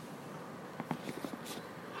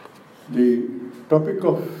The topic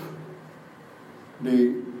of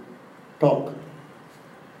the talk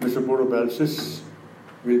Mr. Bodo Balsis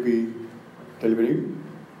will be delivering,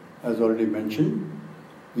 as already mentioned,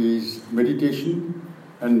 is meditation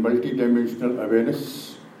and multidimensional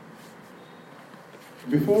awareness.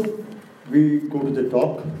 Before we go to the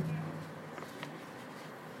talk,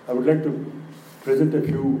 I would like to present a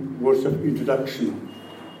few words of introduction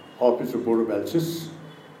of Mr. Bodo Balsis.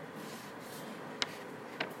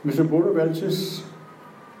 Mr. Bodo Balsis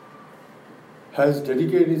has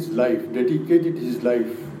dedicated his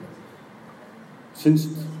life since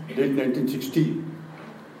late 1960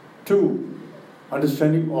 to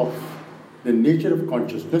understanding of the nature of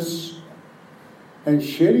consciousness and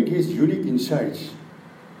sharing his unique insights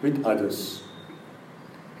with others.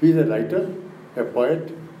 He is a writer, a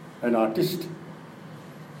poet, an artist,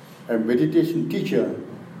 a meditation teacher,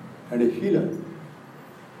 and a healer.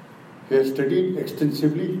 He has studied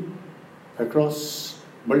extensively across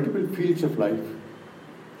multiple fields of life.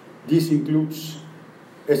 This includes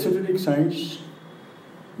esoteric science,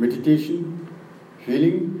 meditation,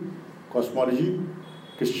 healing, cosmology,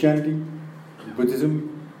 Christianity,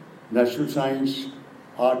 Buddhism, natural science,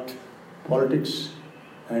 art, politics,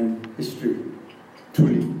 and history.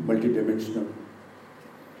 Truly multidimensional.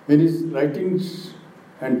 In his writings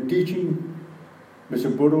and teaching,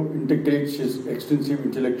 Mr. Bodo integrates his extensive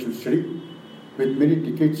intellectual study with many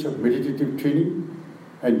decades of meditative training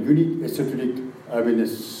and unique esoteric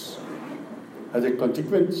awareness. As a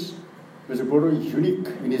consequence, Mr. Bodo is unique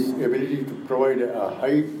in his ability to provide a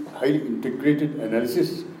highly integrated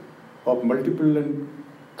analysis of multiple and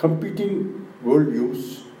competing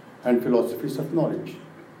worldviews and philosophies of knowledge.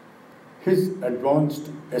 His advanced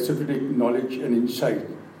esoteric knowledge and insight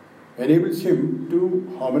enables him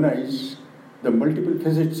to harmonize the multiple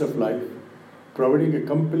facets of life, providing a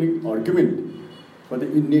compelling argument for the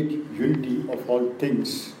innate unity of all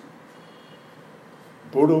things.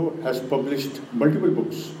 Bodo has published multiple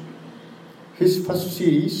books. His first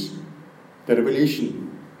series, The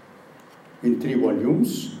Revelation, in 3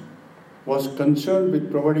 volumes, was concerned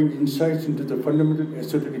with providing insights into the fundamental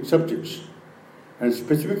esoteric subjects and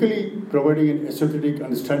specifically providing an esoteric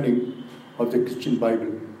understanding of the Christian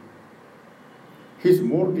Bible. His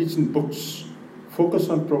more recent books focus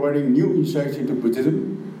on providing new insights into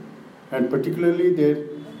Buddhism and particularly their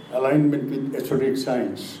alignment with esoteric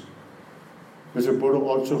science. Mr. Bodo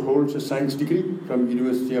also holds a science degree from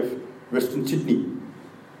University of Western Sydney.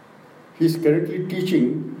 He is currently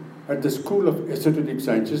teaching at the School of Esoteric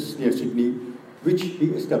Sciences near Sydney, which he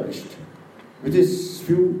established. With these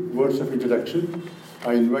few words of introduction,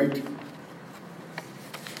 I invite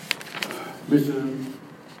Mr.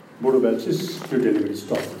 Bodo Balsis to deliver his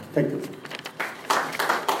talk. Thank you.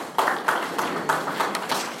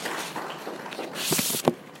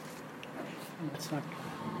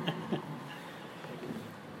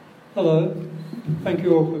 Hello, thank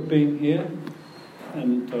you all for being here,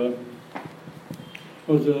 and it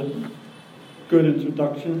was a good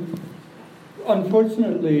introduction.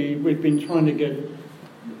 Unfortunately, we've been trying to get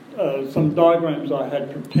some diagrams I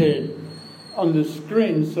had prepared on the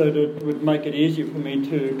screen so that it would make it easier for me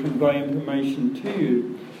to convey information to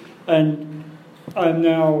you, and I'm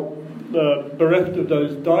now bereft of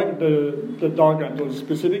those the diagrams, or the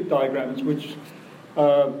specific diagrams, which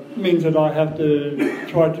means that I have to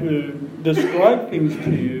try to describe things to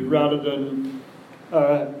you rather than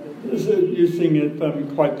you seeing it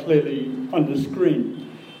quite clearly on the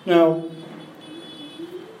screen. Now,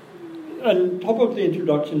 on top of the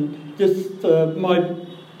introduction, just my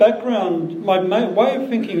background, my way of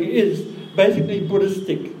thinking is basically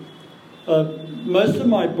Buddhistic. Most of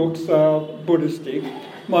my books are Buddhistic.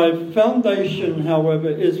 My foundation, however,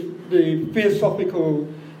 is the Theosophical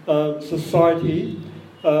Society.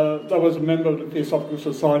 I was a member of the Theosophical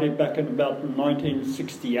Society back in about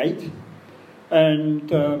 1968, and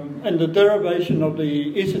the derivation of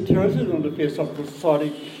the esotericism of the Theosophical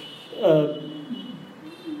Society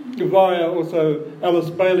via also Alice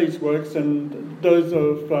Bailey's works and those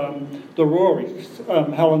of the Rorys,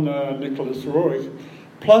 Helena Nicholas Rorys,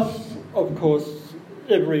 plus, of course,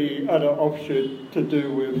 every other offshoot to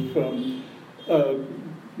do with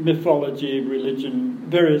mythology, religion,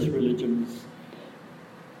 various religions.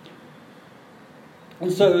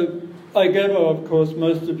 And so I gather, of course,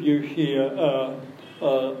 most of you here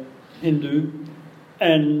are Hindu,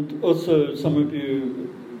 and also some of you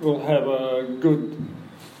will have a good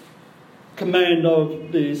command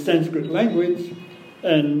of the Sanskrit language,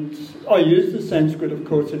 and I use the Sanskrit, of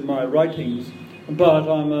course, in my writings, but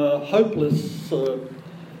I'm a hopeless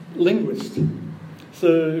linguist.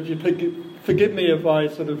 So if you forgive me if I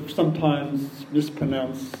sort of sometimes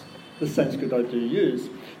mispronounce the Sanskrit I do use.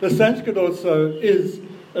 The Sanskrit also is,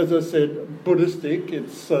 as I said, Buddhistic.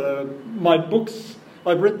 It's my books.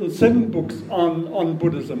 I've written 7 books on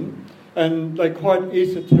Buddhism, and they're quite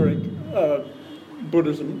esoteric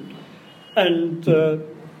Buddhism. And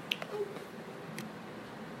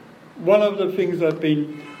one of the things I've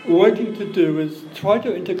been working to do is try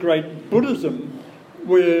to integrate Buddhism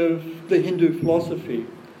with the Hindu philosophy.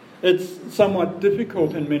 It's somewhat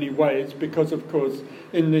difficult in many ways because, of course,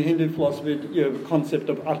 in the Hindu philosophy you have the concept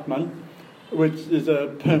of Atman, which is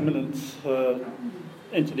a permanent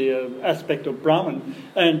entity, aspect of Brahman.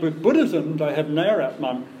 And with Buddhism, they have Nair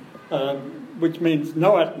Atman, which means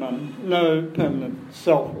no Atman, no permanent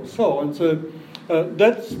self or soul. And so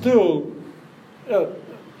that still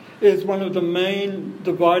is one of the main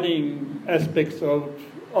dividing aspects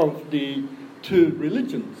of the two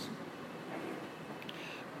religions.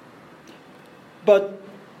 But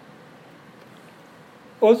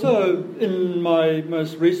also in my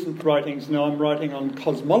most recent writings now, I'm writing on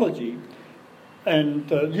cosmology and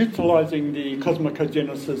utilising the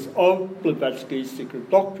cosmocogenesis of Blavatsky's secret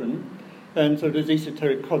doctrine. And so there's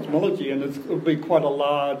esoteric cosmology, and it'll be quite a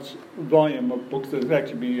large volume of books. There's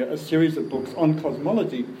actually be a series of books on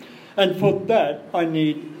cosmology. And for that, I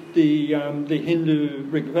need the Hindu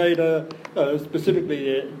Rig Veda,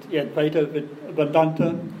 specifically the Advaita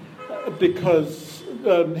Vedanta, because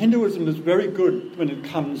Hinduism is very good when it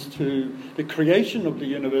comes to the creation of the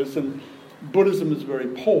universe, and Buddhism is very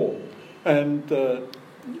poor. And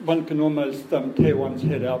one can almost tear one's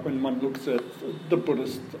head out when one looks at the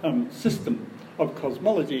Buddhist system of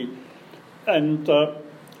cosmology. And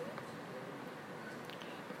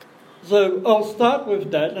so I'll start with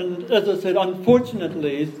that. And as I said,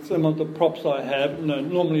 unfortunately, some of the props I have,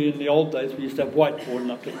 normally in the old days we used to have whiteboard,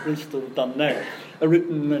 and I could at least have done that,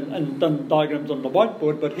 written and done diagrams on the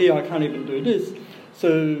whiteboard, but here I can't even do this.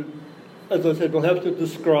 So, as I said, we'll have to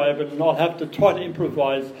describe, and I'll have to try to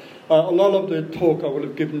improvise a lot of the talk I would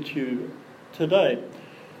have given to you today.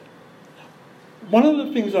 One of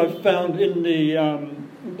the things I've found in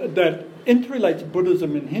that interrelates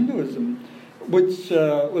Buddhism and Hinduism, which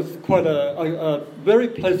was quite a very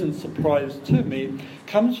pleasant surprise to me,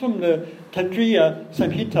 comes from the Taittiriya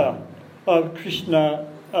Samhita of Krishna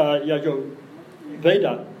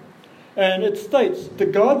Yajurveda. And it states, the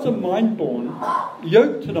gods are mind-born,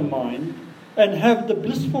 yoked to the mind, and have the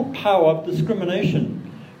blissful power of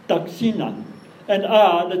discrimination, dakshina, and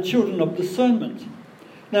are the children of discernment.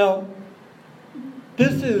 Now,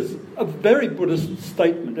 this is a very Buddhist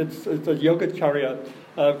statement. It's a Yogacharya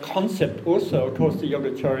concept also. Of course, the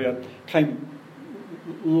Yogacharya came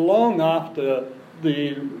long after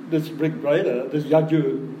this Rig Veda, this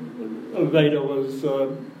Yajur Veda was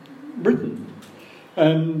written.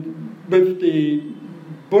 And with the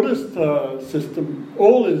Buddhist system,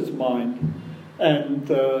 all is mind and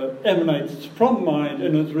emanates from mind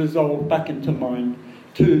and is resolved back into mind,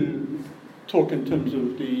 to talk in terms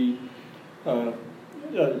of the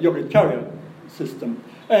Yogacharya system.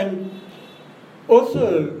 And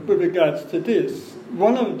also, with regards to this,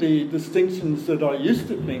 one of the distinctions that I used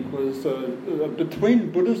to think was between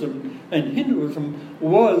Buddhism and Hinduism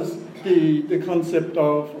was the concept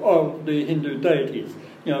of the Hindu deities.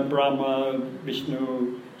 You know, Brahma,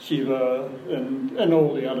 Vishnu, Shiva, and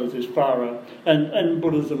all the others, Ishvara. And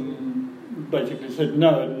Buddhism basically said,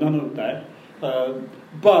 no, none of that.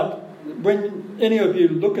 But when any of you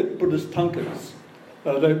look at Buddhist tankas,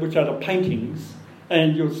 which are the paintings,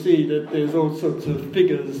 and you'll see that there's all sorts of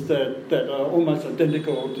figures that are almost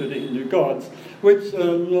identical to the Hindu gods, which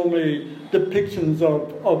are normally depictions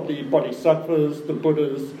of the bodhisattvas, the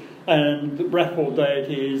Buddhas, and the wrathful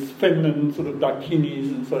deities, feminine sort of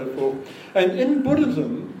dakinis and so forth. And in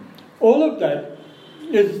Buddhism, all of that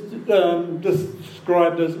is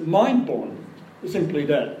described as mind-born, simply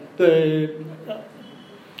that. The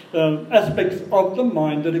aspects of the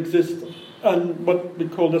mind that exist on what we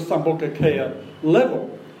call the Sambhogakaya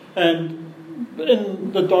level. And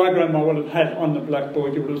in the diagram I would have had on the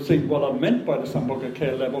blackboard, you would have seen what I meant by the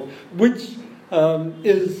Sambhogakaya level, which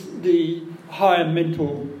is the higher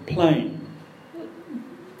mental plane.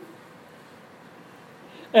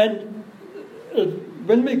 And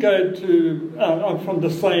when we go to, from the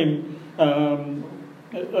same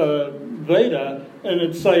Veda, and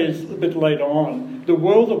it says a bit later on, the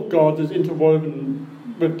world of gods is interwoven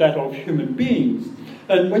with that of human beings.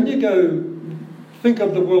 And when you go think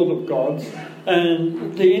of the world of gods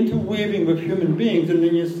and the interweaving with human beings, and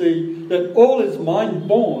then you see that all is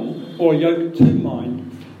mind-born, or yoked to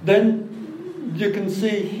mind, then you can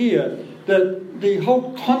see here that the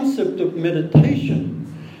whole concept of meditation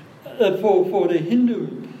for the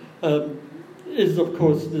Hindu is, of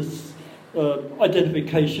course, this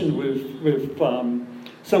identification with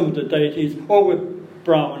some of the deities, or with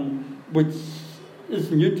Brahman, which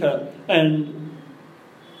is neuter, and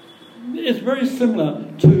it's very similar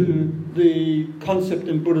to the concept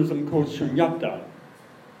in Buddhism called shunyata,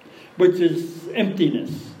 which is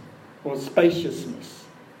emptiness or spaciousness.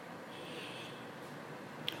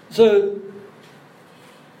 So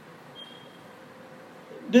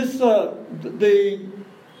this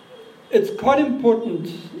it's quite important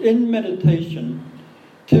in meditation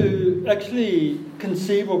to actually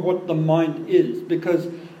conceive of what the mind is, because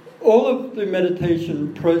all of the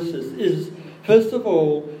meditation process is, first of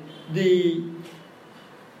all, the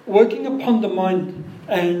working upon the mind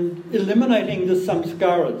and eliminating the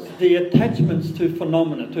samskaras, the attachments to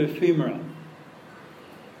phenomena, to ephemera.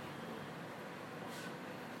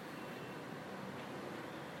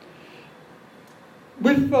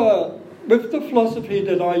 With the philosophy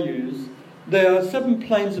that I use, there are 7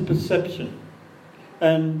 planes of perception.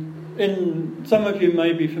 And some of you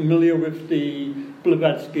may be familiar with the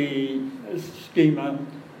Blavatsky schema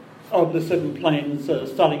of the 7 planes,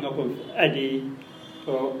 starting off with Adi,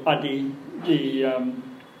 the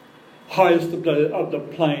highest of the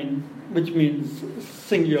plane, which means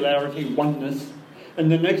singularity, oneness. And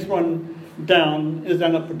the next one down is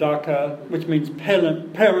Anapadaka, which means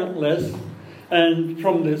parentless. And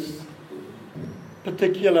from this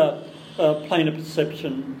particular plane of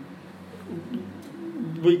perception,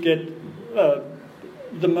 we get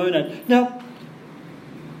the monad. Now,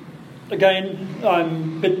 again,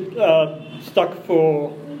 I'm a bit stuck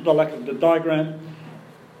for the lack of the diagram.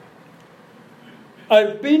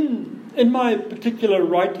 I've been, in my particular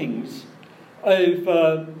writings, with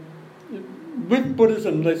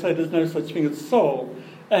Buddhism, they say there's no such thing as soul.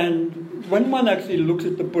 And when one actually looks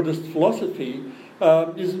at the Buddhist philosophy,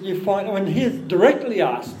 you find, when he's directly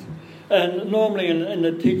asked, and normally in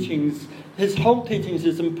the teachings, his whole teachings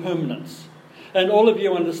is impermanence. And all of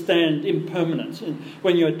you understand impermanence. And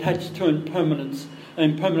when you attach to impermanence,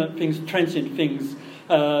 impermanent things, transient things,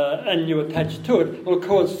 and you attach to it, will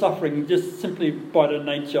cause suffering just simply by the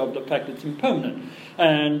nature of the fact it's impermanent.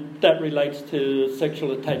 And that relates to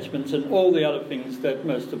sexual attachments and all the other things that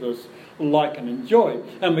most of us like and enjoy.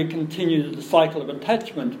 And we continue the cycle of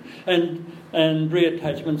attachment and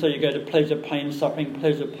reattachment. So you go to pleasure, pain, suffering,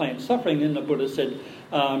 suffering. And the Buddha said,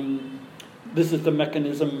 this is the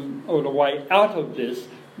mechanism or the way out of this.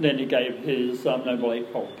 Then he gave his Noble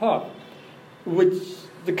Eightfold Path, which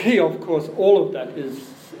the key, of course, all of that is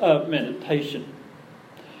meditation.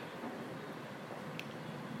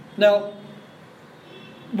 Now,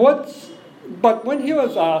 but when he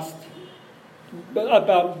was asked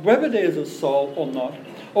about whether there is a soul or not,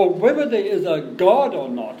 or whether there is a God or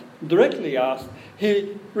not, directly asked,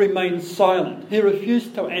 he remained silent. He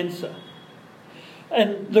refused to answer.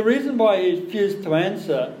 And the reason why he refused to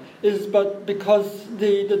answer is because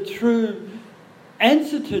the true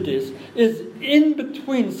answer to this is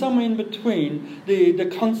somewhere in between the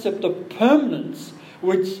concept of permanence,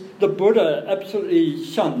 which the Buddha absolutely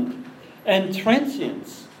shunned, and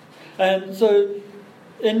transience. And so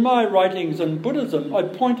in my writings on Buddhism, I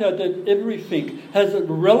point out that everything has a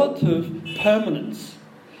relative permanence.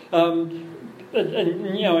 In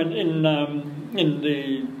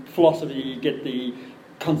the philosophy, you get the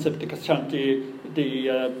concept of Kashanti,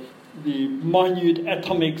 the minute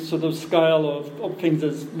atomic sort of scale of things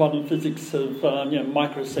as modern physics of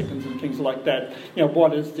microseconds and things like that.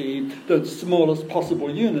 What is the smallest possible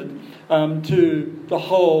unit to the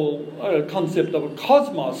whole concept of a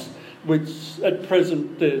cosmos, which at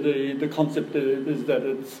present the concept is that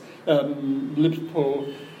it's lived for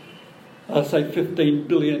say 15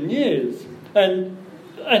 billion years, and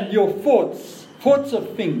your thoughts are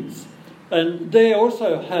things, and they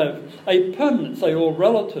also have a permanence. They're all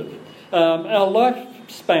relative. Our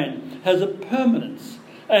lifespan has a permanence,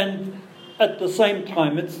 and at the same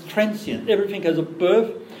time it's transient. Everything has a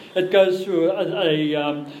birth. It goes through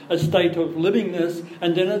a state of livingness,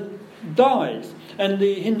 and then it dies. And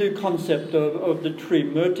the Hindu concept of the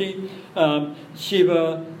Trimurti,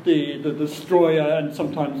 Shiva, the destroyer, and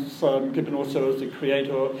sometimes given also as the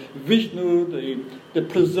creator, Vishnu, the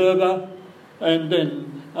preserver, and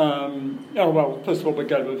then, first of all we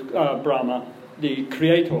go with Brahma, the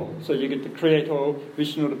creator. So you get the creator,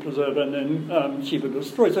 Vishnu the preserver, and then Shiva the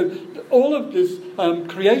destroyer. So all of this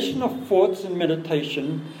creation of thoughts in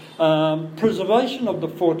meditation, preservation of the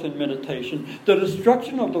thought in meditation, the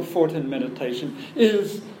destruction of the thought in meditation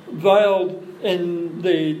is veiled in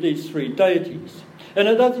these 3 deities. And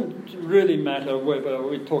it doesn't really matter whether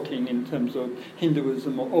we're talking in terms of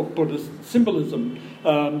Hinduism or Buddhist symbolism.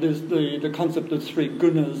 There's the concept of 3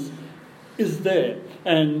 gunas, is there.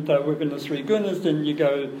 And within the three gunas, then you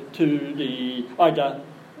go to the Ida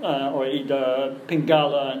or Ida,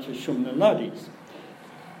 Pingala, and Sushumna Nadis.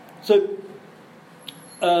 So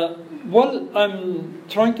what I'm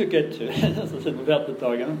trying to get to, as I said, without the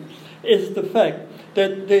diagram, is the fact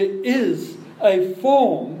that there is a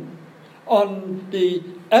form on the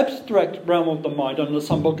abstract realm of the mind, on the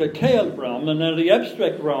Sambhogakaya realm, and the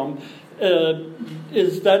abstract realm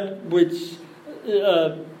is that which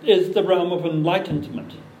is the realm of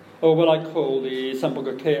enlightenment, or what I call the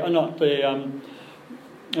Sambhogakaya, not the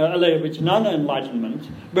Alaya Vijnana enlightenment,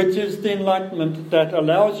 which is the enlightenment that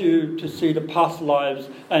allows you to see the past lives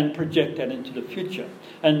and project that into the future.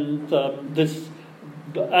 And this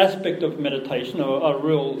aspect of meditation, or a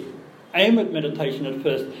real aim at meditation at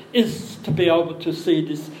first, is to be able to see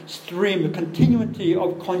this stream, the continuity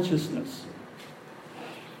of consciousness.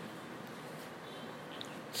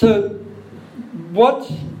 So,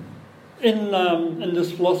 what in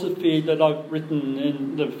this philosophy that I've written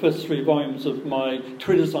in the first 3 volumes of my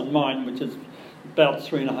treatise on mind, which is about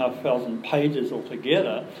 3,500 pages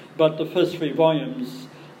altogether, but the first 3 volumes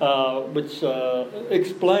which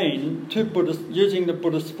explain to Buddhists, using the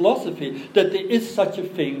Buddhist philosophy, that there is such a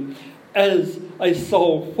thing as a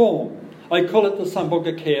soul form. I call it the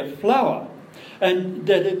Sambhogakaya flower, and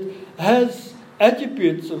that it has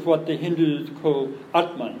attributes of what the Hindus call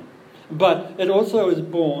Atman, but it also is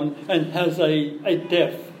born and has a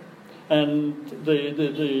death, and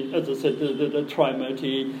the as I said, the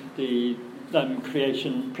Trimurti, the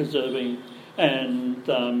creation, preserving, and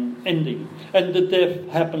ending, and the death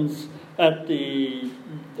happens at the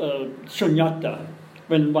shunyata,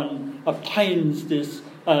 when one obtains this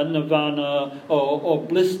nirvana or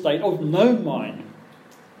bliss state of no mind.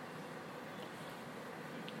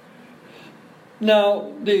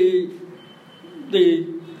 Now, the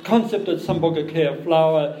concept of Sambhogakaya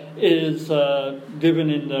flower is given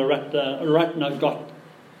in the Ratnagotra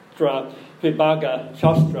Vibhaga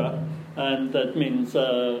Shastra, and that means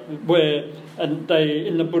where, and they,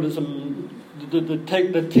 in the Buddhism,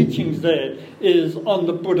 the teachings there is on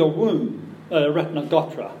the Buddha womb,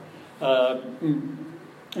 Ratnagotra.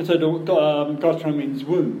 And so the Gotra means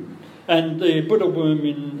womb. And the Buddha womb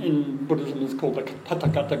in Buddhism is called the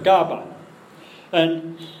Tathagata Garbha.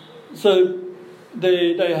 And so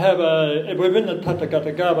they have within the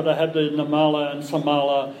Tathagata Garbha, they have the Namala and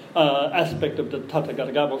Samala aspect of the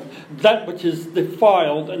Tathagata Garbha. That which is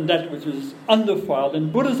defiled and that which is undefiled.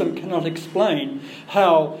 And Buddhism cannot explain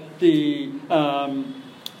how the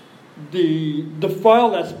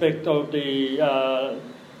defiled aspect of the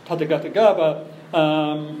Tathagata Garbha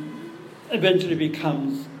eventually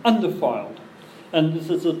becomes undefiled. And this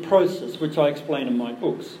is a process which I explain in my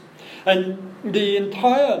books. And the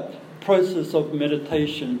entire process of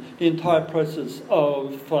meditation, the entire process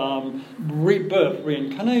of rebirth,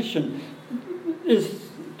 reincarnation, is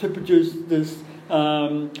to produce this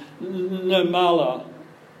Nirmala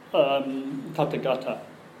Tathagata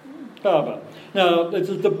Garbha. Now, this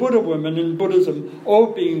is the Buddha woman. In Buddhism, all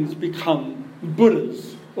beings become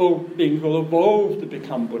Buddhas. All beings will evolve to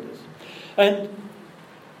become Buddhas. And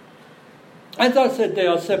as I said, there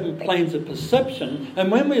are 7 planes of perception,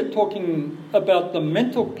 and when we're talking about the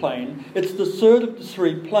mental plane, it's the third of the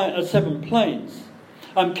 7 planes.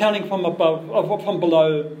 I'm counting from from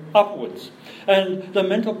below upwards. And the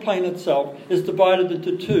mental plane itself is divided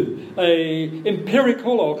into 2. A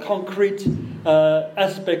empirical or concrete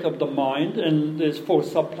aspect of the mind, and there's 4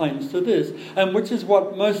 subplanes to this, and which is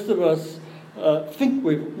what most of us think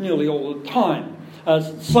with nearly all the time.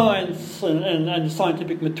 Science and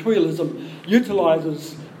scientific materialism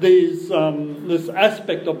utilizes this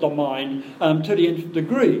aspect of the mind to the nth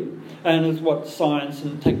degree, and is what science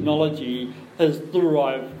and technology has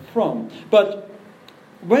derived from. But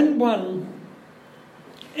when one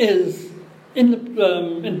is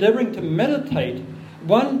endeavoring to meditate,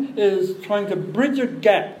 one is trying to bridge a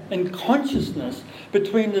gap in consciousness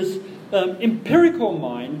between this empirical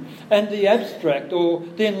mind and the abstract or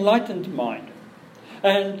the enlightened mind.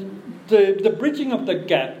 And the bridging of the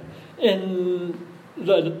gap, in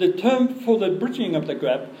the term for the bridging of the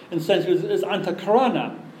gap in Sanskrit is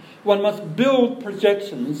antakarana. One must build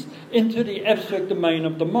projections into the abstract domain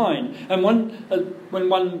of the mind. And when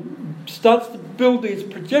one starts to build these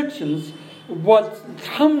projections, what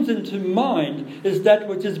comes into mind is that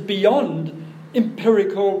which is beyond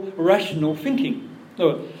empirical, rational thinking.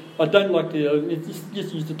 So, I don't like to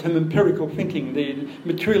just use the term empirical thinking, the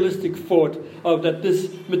materialistic thought of that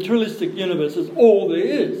this materialistic universe is all there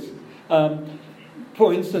is.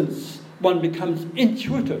 For instance, one becomes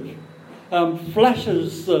intuitive.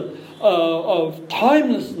 Flashes of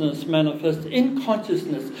timelessness manifest in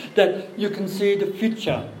consciousness, that you can see the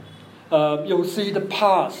future, you'll see the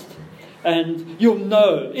past, and you'll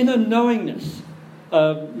know, inner knowingness.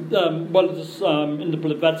 What is in the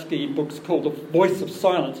Blavatsky books called The Voice of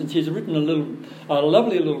Silence, and she's written a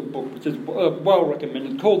lovely little book which is well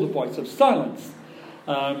recommended, called The Voice of Silence,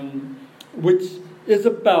 which is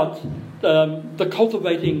about the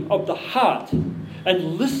cultivating of the heart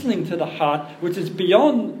and listening to the heart, which is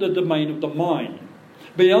beyond the domain of the mind,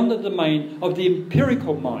 beyond the domain of the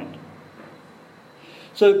empirical mind.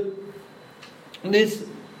 So this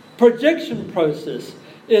projection process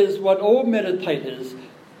is what all meditators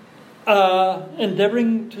are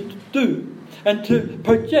endeavouring to do. And to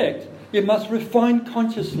project, you must refine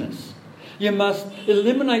consciousness. You must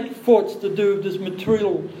eliminate thoughts to do with this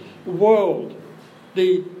material world,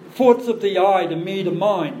 the thoughts of the I, the me, the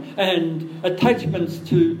mine, and attachments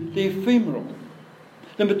to the ephemeral.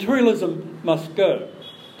 The materialism must go.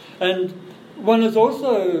 And one is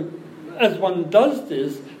also, as one does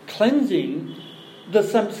this, cleansing the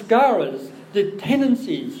samskaras, the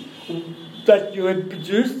tendencies that you had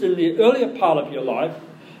produced in the earlier part of your life.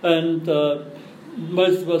 And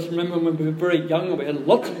most of us remember when we were very young, we had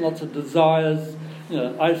lots and lots of desires,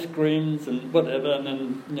 ice creams and whatever, and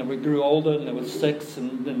then we grew older and there was sex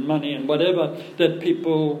and money and whatever that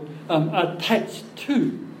people attached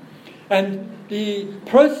to. And the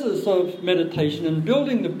process of meditation and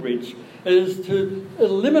building the bridge is to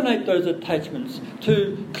eliminate those attachments,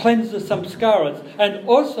 to cleanse the samskaras, and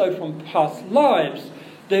also from past lives.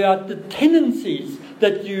 There are the tendencies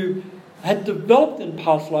that you had developed in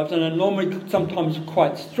past lives and are normally sometimes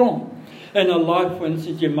quite strong. In a life, for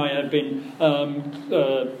instance, you may have been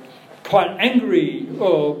quite angry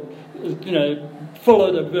or,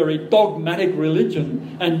 followed a very dogmatic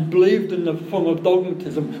religion and believed in the form of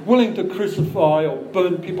dogmatism, willing to crucify or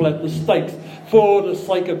burn people at the stakes for the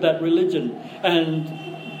sake of that religion. And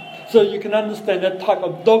so you can understand that type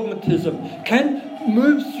of dogmatism can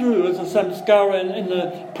move through as a samskara in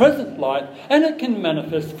the present life, and it can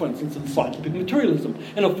manifest, for instance, in scientific materialism.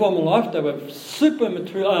 In a former life, they were super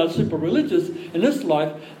religious. In this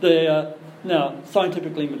life, they are now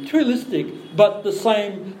scientifically materialistic, but the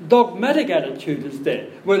same dogmatic attitude is there,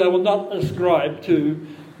 where they will not ascribe to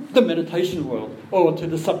the meditation world or to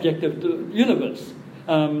the subjective universe.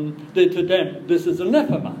 To them, this is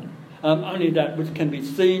anathema. Only that which can be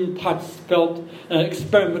seen, touched, felt,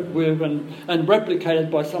 experimented with and replicated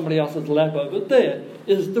by somebody else's lab over there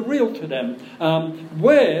is the real to them.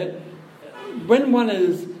 Where, when one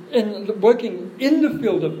is working in the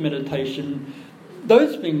field of meditation,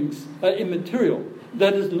 those things are immaterial.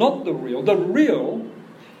 That is not the real. The real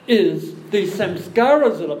is the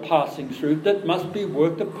samskaras that are passing through that must be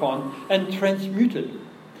worked upon and transmuted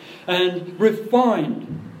and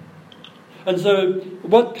refined. And so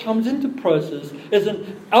what comes into process is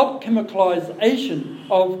an alchemicalization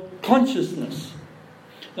of consciousness.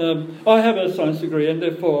 I have a science degree, and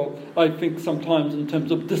therefore I think sometimes in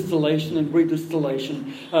terms of distillation and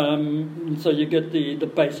redistillation. So you get the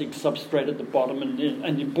basic substrate at the bottom and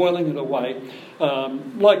you're boiling it away.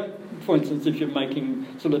 Like, for instance, if you're making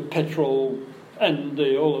sort of petrol and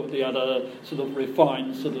all of the other sort of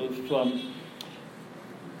refined sort of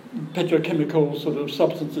petrochemical sort of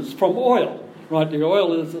substances from oil, right? The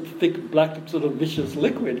oil is a thick, black, sort of vicious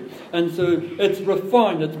liquid, and so it's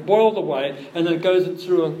refined, it's boiled away, and then it goes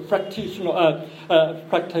through a fractational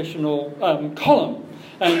column.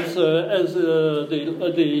 And so as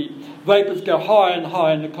the vapours go higher and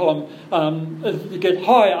higher in the column, as you get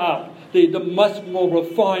higher up, the much more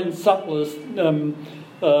refined, subtlest,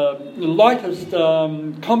 lightest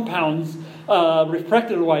compounds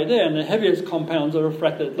refracted away there, and the heaviest compounds are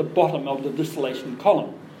refracted at the bottom of the distillation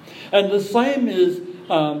column. And the same is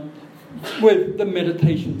with the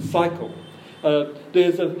meditation cycle.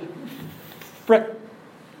 There's a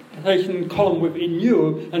fractation column within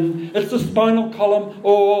you, and it's the spinal column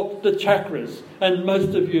or the chakras. And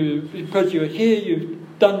most of you, because you're here, you've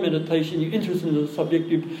done meditation, you're interested in the subject,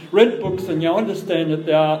 you've read books, and you understand that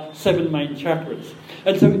there are 7 main chakras.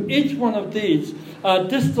 And so each one of these are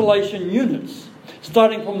distillation units,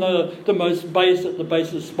 starting from the most base at the base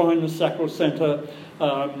of the spine, the sacral center,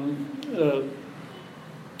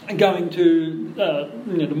 going to the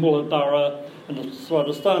Muladhara and the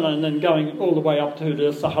Swadhisthana, and then going all the way up to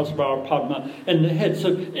the Sahasrara Padma and the head.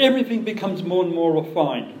 So everything becomes more and more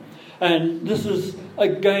refined. And this is,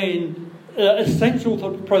 again, essential to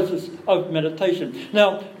the process of meditation.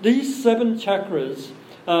 Now, these 7 chakras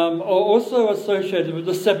are also associated with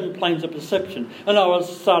the 7 planes of perception. And I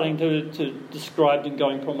was starting to describe them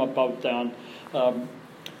going from above down.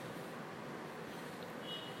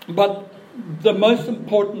 But the most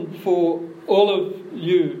important for all of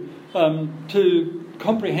you to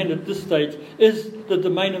comprehend at this stage is the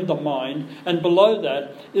domain of the mind, and below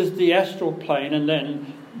that is the astral plane, and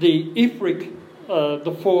then the etheric,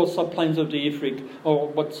 the four subplanes of the etheric, or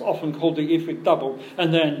what's often called the etheric double,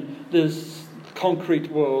 and then this concrete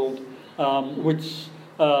world, which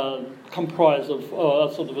comprise of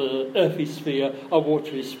sort of an earthy sphere, a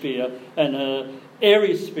watery sphere, and an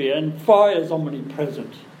airy sphere, and fire is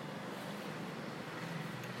omnipresent.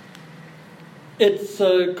 It's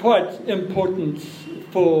quite important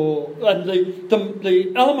for, and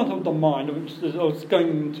the element of the mind, which I was going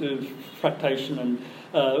into fractation and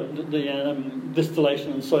the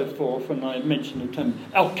distillation and so forth, and I mentioned the term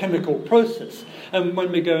alchemical process. And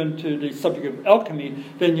when we go into the subject of alchemy,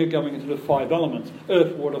 then you're going into the 5 elements: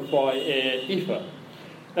 earth, water, fire, air, ether.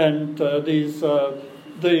 And the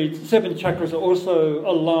 7 chakras are also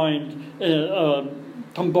aligned,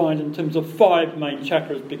 combined in terms of 5 main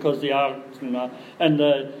chakras, because the Ajna and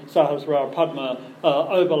the Sahasrara Padma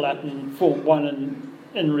overlap and form one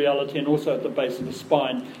in reality, and also at the base of the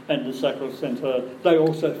spine and the sacral center, they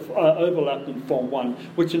also overlap and form one,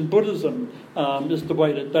 which in Buddhism is the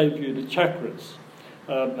way that they view the chakras.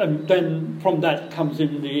 And then from that comes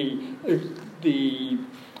in the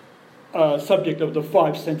subject of the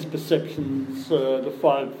 5 sense perceptions, the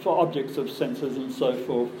 5 objects of senses and so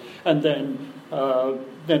forth. And then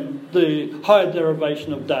the higher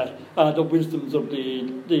derivation of that are the wisdoms of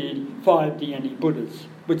the 5 Dhyani Buddhas,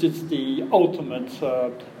 which is the ultimate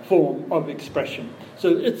form of expression.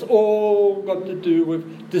 So it's all got to do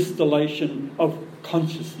with distillation of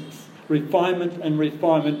consciousness, refinement,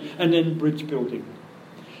 and then bridge building.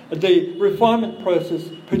 The refinement process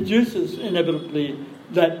produces inevitably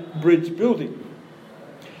that bridge building.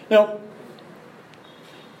 Now,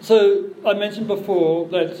 so I mentioned before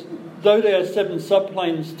that though there are 7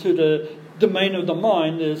 subplanes to the domain of the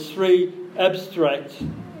mind, there's 3 abstract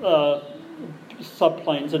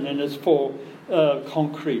subplanes, and then there's 4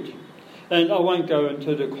 concrete. And I won't go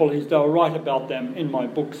into the qualities, I'll write about them in my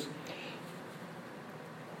books.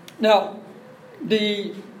 Now,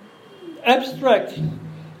 the abstract,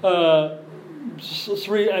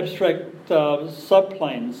 3 abstract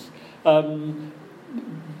subplanes,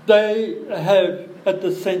 they have at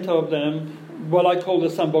the centre of them what I call the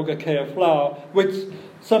Sambhogakaya flower, which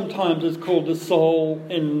sometimes is called the soul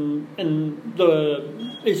in the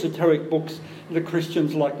esoteric books. The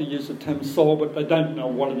Christians like to use the term soul, but they don't know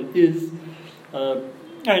what it is.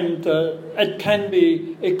 And it can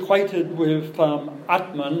be equated with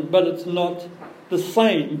Atman, but it's not the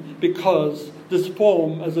same, because this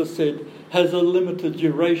form, as I said, has a limited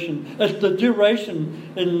duration. The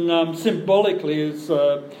duration in symbolically is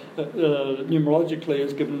numerologically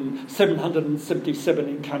is given 777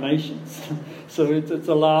 incarnations. So it's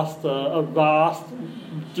a vast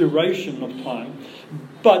duration of time,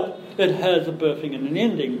 but it has a birthing and an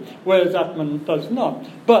ending, whereas Atman does not.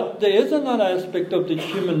 But there is another aspect of the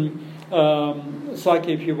human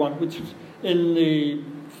psyche, if you want, which in the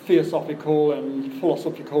theosophical and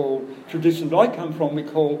philosophical tradition that I come from, we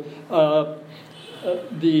call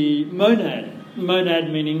the monad.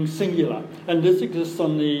 Monad meaning singular. And this exists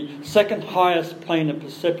on the second highest plane of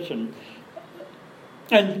perception.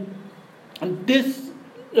 And this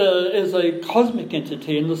is a cosmic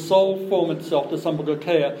entity, and the soul form itself, the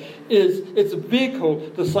Sambhogakaya, is its vehicle,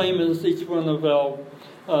 the same as each one of our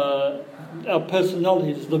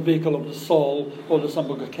personalities is the vehicle of the soul, or the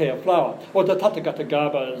Sambhogakaya flower, or the Tathagata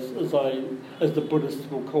Garbha, as the Buddhists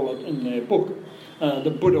will call it in their book, the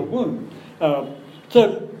Buddha womb.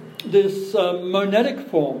 So this monadic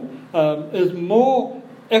form is more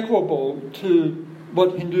equable to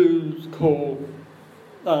what Hindus call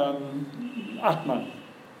Atman.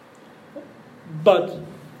 But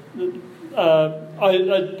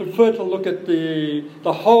I prefer to look at the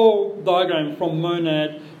whole diagram from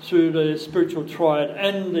monad through the spiritual triad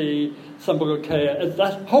and the Sambhogakaya, as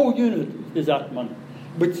that whole unit is Atman,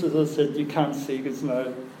 which, as I said, you can't see, there's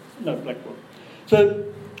no blackboard. So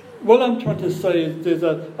what I'm trying to say is there's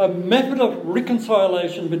a method of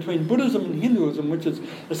reconciliation between Buddhism and Hinduism, which is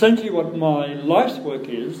essentially what my life's work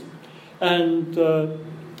is, and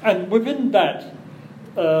within that,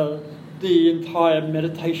 the entire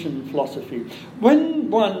meditation philosophy. When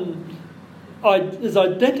one is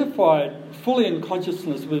identified fully in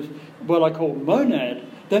consciousness with what I call monad,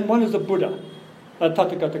 then one is a Buddha, a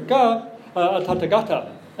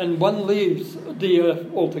Tathagata, and one leaves the earth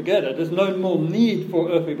altogether. There's no more need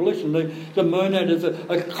for earth evolution. The monad is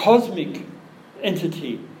a cosmic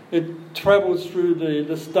entity. It travels through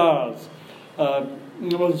the stars.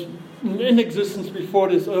 It was in existence before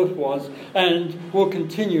this earth was and will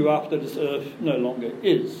continue after this earth no longer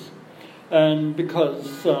is. And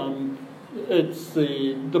because it's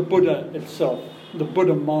the Buddha itself, the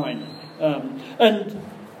Buddha mind. And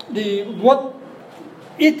what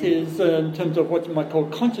it is, in terms of what you might call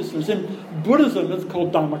consciousness, in Buddhism it's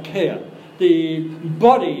called Dharmakaya, the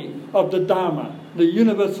body of the Dharma, the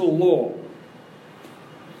universal law.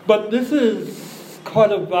 But this is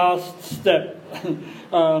quite a vast step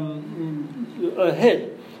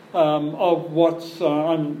ahead of what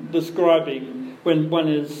I'm describing when one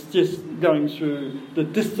is just going through the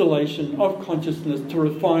distillation of consciousness to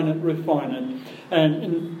refine it,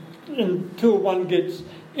 and until one gets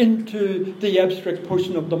into the abstract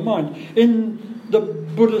portion of the mind. In the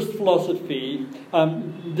Buddhist philosophy,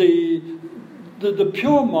 the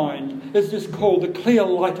pure mind is just called the clear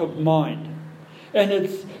light of mind. And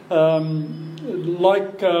it's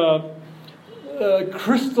like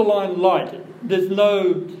crystalline light. There's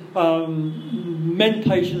no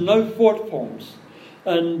mentation, no thought forms.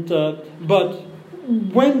 And but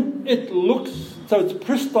when it looks, so it's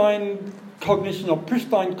pristine cognition or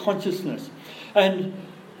pristine consciousness. And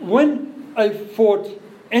when a thought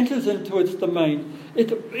enters into its domain,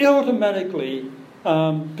 it automatically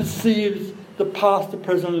perceives the past, the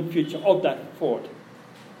present, and future of that thought.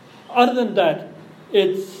 Other than that,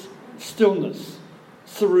 it's stillness,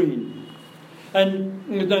 serene.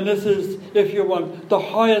 And then this is, if you want, the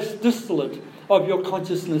highest distillate of your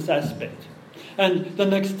consciousness aspect. And the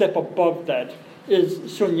next step above that is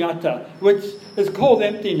shunyata, which is called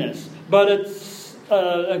emptiness, but it's,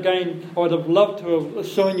 again, I would have loved to have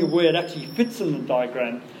shown you where it actually fits in the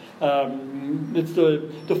diagram. It's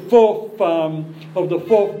the fourth of the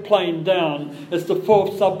fourth plane down. It's the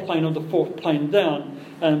fourth subplane of the fourth plane down,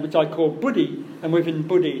 which I call buddhi. And within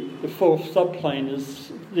buddhi, the fourth subplane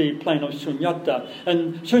is the plane of shunyata.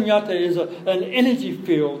 And shunyata is an energy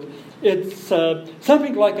field. It's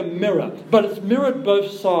something like a mirror, but it's mirrored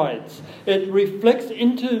both sides. It reflects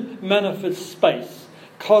into manifest space,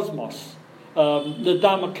 cosmos, the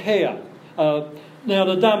Dharmakaya. Now,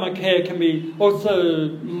 the Dharmakaya can be also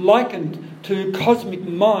likened to cosmic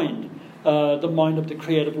mind, the mind of the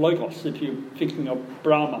creative logos, if you're thinking of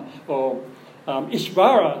Brahma, or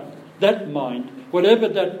Ishvara, that mind, whatever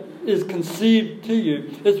that is conceived to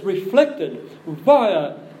you, is reflected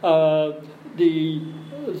via the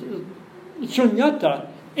shunyata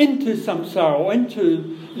into samsara, or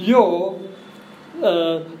into your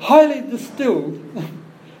highly distilled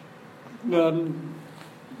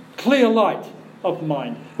clear light of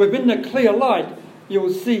mind. Within the clear light,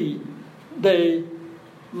 you'll see the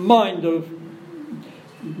mind of,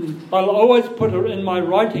 I'll always put in my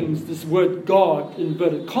writings this word God,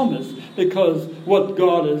 inverted commas, because what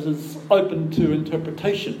God is open to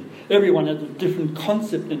interpretation. Everyone has a different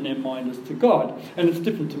concept in their mind as to God, and it's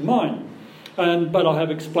different to mine. But I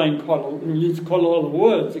have explained used quite a lot of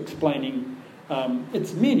words explaining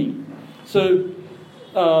its meaning. So,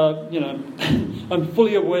 I'm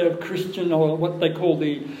fully aware of Christian, or what they call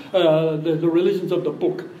the religions of the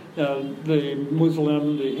book, the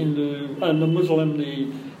Muslim, the Hindu, and the Muslim,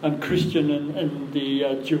 the Christian, and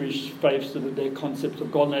the Jewish faiths, that are their concepts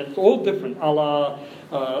of God. And it's all different. Allah,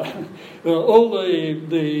 all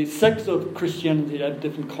the sects of Christianity have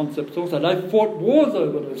different concepts also. They fought wars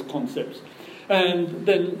over those concepts. And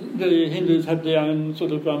then the Hindus have their own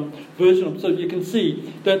sort of version of it. So you can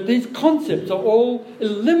see that these concepts are all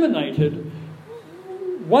eliminated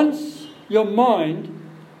once your mind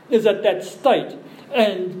is at that state.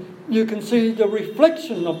 And you can see the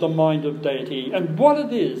reflection of the mind of deity and what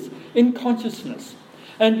it is in consciousness.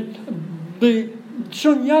 And the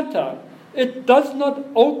shunyata, it does not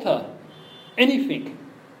alter anything.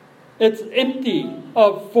 It's empty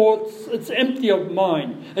of thoughts, it's empty of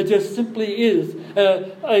mind. It just simply is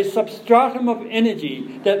a substratum of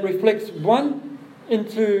energy that reflects one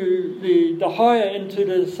into the higher, into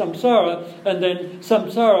the samsara, and then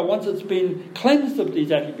samsara, once it's been cleansed of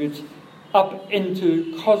these attributes, up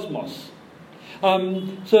into cosmos.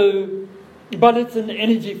 But it's an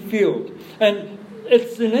energy field. And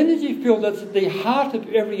it's an energy field that's at the heart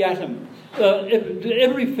of every atom.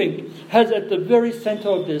 Everything has at the very center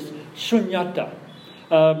of this shunyata.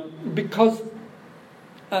 Because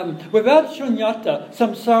without shunyata,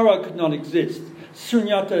 samsara could not exist.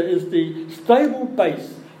 Shunyata is the stable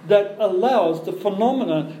base that allows the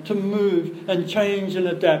phenomena to move and change and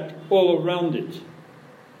adapt all around it.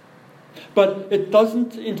 But it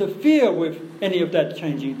doesn't interfere with any of that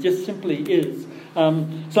changing. It just simply is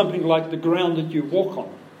something like the ground that you walk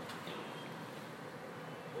on.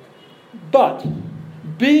 But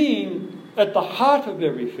being at the heart of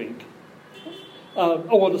everything,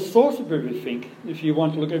 or the source of everything, if you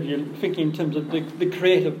want to look, if you're thinking in terms of the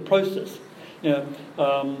creative process,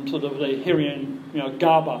 sort of the Hirian,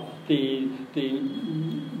 GABA, the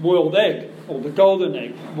world egg, or the golden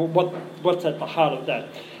egg, what's at the heart of that.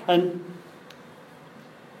 And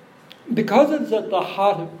because it's at the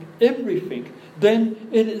heart of everything, then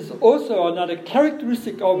it is also another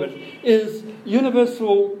characteristic of it is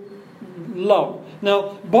universal love.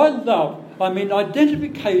 Now, by love, I mean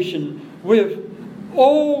identification with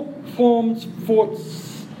all forms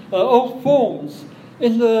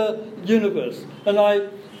in the universe. And I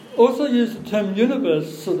also use the term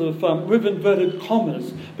universe sort of with inverted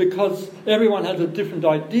commas because everyone has a different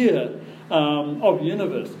idea of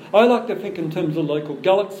universe. I like to think in terms of local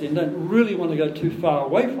galaxy and don't really want to go too far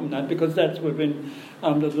away from that because that's within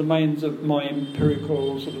the domains of my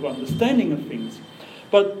empirical sort of understanding of things.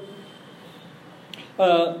 But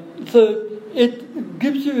so it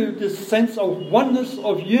gives you this sense of oneness,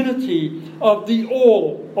 of unity, of the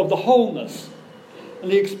all, of the wholeness. And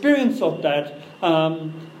the experience of that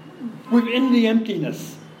within the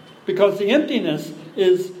emptiness. Because the emptiness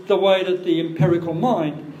is the way that the empirical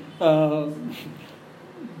mind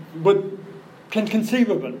can conceive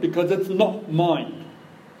of it, because it's not mind.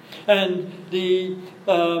 And the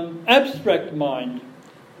abstract mind,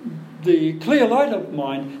 the clear light of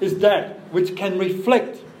mind, is that which can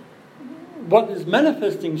reflect what is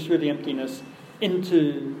manifesting through the emptiness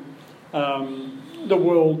into the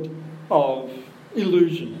world of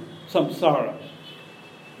illusion, samsara.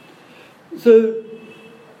 So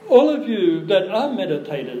all of you that are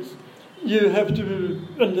meditators, you have to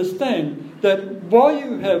understand that while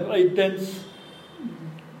you have a dense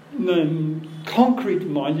concrete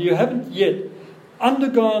mind, you haven't yet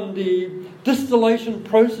undergone the distillation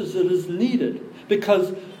process that is needed,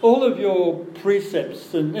 because all of your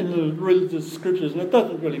precepts in the religious scriptures, and it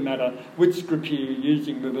doesn't really matter which scripture you're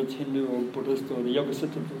using, whether it's Hindu or Buddhist or the Yoga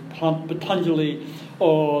Sutta of Patanjali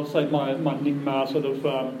or, say, my Nyingma sort of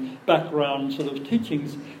background sort of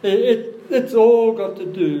teachings, it's all got to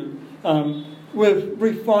do with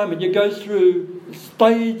refinement. You go through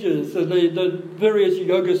stages, the various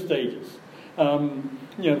yoga stages, from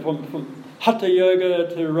Hatha Yoga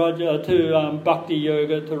to Raja, to Bhakti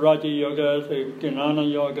Yoga, to Raja Yoga, to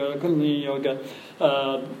Jnana Yoga, Kundalini Yoga.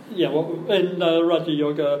 Raja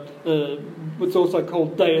Yoga, it's also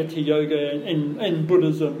called Deity Yoga in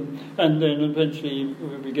Buddhism, and then eventually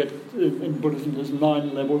we get, in Buddhism there's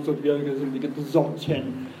 9 levels of yogas, and we get the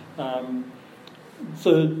Dzogchen.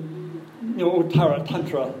 Or Tara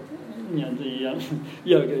Tantra, the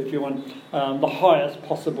yoga, if you want, the highest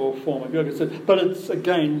possible form of yoga. So, but it's,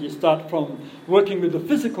 again, you start from working with the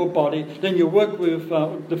physical body, then you work with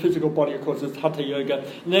the physical body, of course, is Hatha Yoga,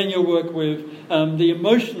 and then you work with the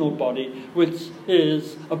emotional body, which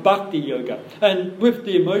is a Bhakti Yoga. And with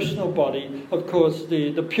the emotional body, of course,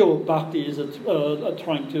 the pure Bhakti is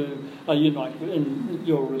trying to unite in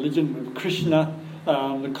your religion with Krishna,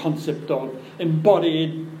 the concept of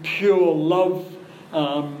embodied pure love,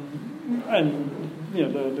 and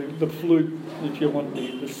the flute, if you want,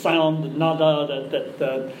 the sound, the nada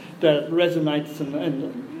that resonates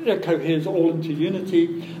and coheres all into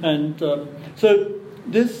unity. And so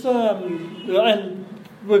this, and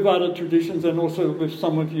with other traditions, and also with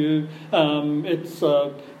some of you,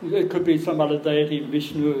 it could be some other deity,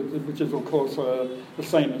 Vishnu, which is of course the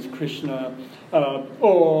same as Krishna,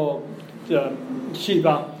 or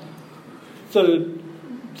Shiva.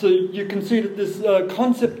 So you can see that this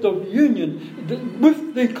concept of union,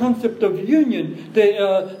 with the concept of union,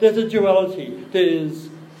 there's a duality. There's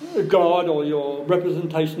God, or your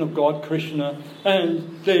representation of God, Krishna,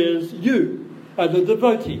 and there's you, the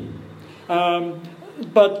devotee.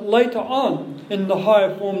 But later on, in the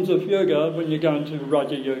higher forms of yoga, when you go into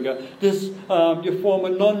Raja Yoga, you form a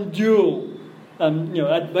non-dual,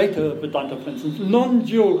 Advaita Vedanta, for instance,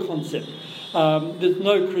 non-dual concept. There's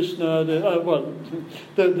no Krishna,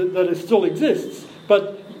 that it still exists,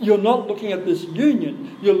 but you're not looking at this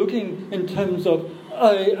union. You're looking in terms of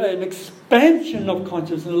an expansion of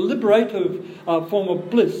consciousness, a liberative form of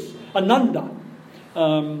bliss, ananda.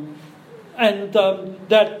 And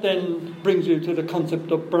that then brings you to the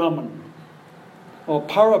concept of Brahman, or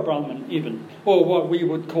Para-Brahman even, or what we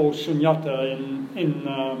would call Shunyata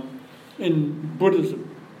in Buddhism.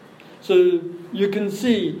 So you can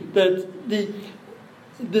see that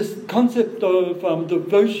this concept of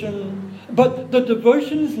devotion, but the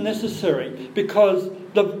devotion is necessary because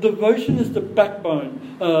the devotion is the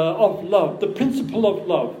backbone of love, the principle of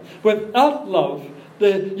love. Without love,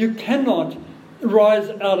 you cannot rise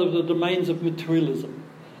out of the domains of materialism,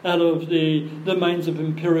 out of the domains of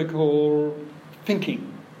empirical thinking.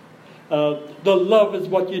 The love is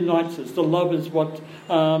what unites us. The love is what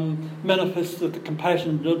manifests the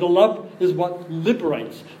compassion. The love is what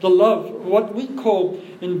liberates. The love, what we call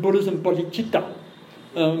in Buddhism bodhicitta.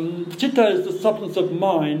 Chitta is the substance of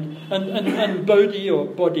mind, and bodhi or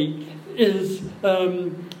body is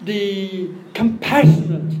the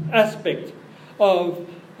compassionate aspect of,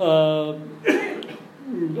 I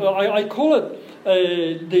call it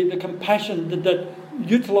the compassion that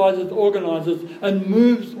utilizes, organizes, and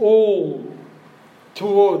moves all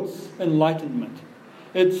towards enlightenment.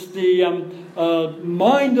 It's the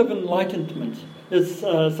mind of enlightenment is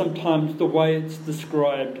sometimes the way it's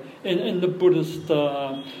described in the Buddhist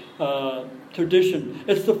tradition.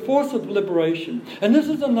 It's the force of liberation. And this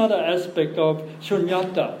is another aspect of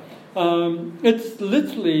shunyata. It's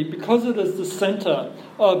literally, because it is the center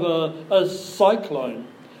of a cyclone,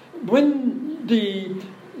 when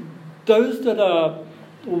those that are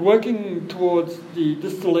working towards the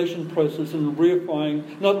distillation process and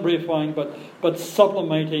but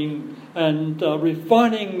sublimating and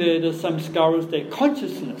refining the samskaras, their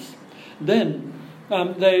consciousness, then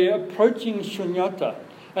they're approaching shunyata,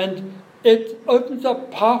 and it opens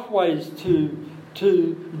up pathways to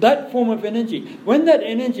that form of energy. When that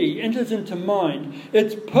energy enters into mind,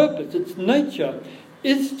 its purpose, its nature,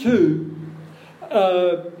 is to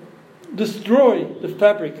destroy the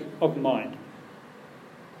fabric of mind.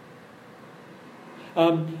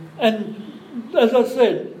 And as I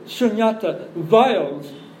said, shunyata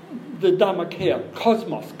veils the Dharmakaya,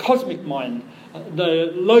 cosmos, cosmic mind,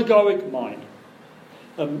 the logoic mind.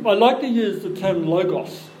 I like to use the term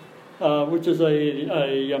logos, which is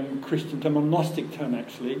a Christian term, a Gnostic term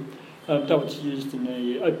actually, though it's used in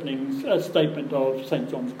the opening statement of St.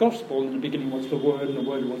 John's Gospel. In the beginning was the Word, and the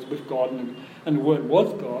Word was with God, and the Word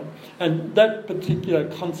was God. And that particular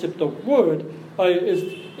concept of Word is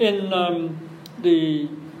in the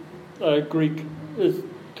Greek is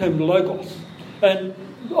term logos. And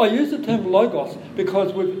I use the term logos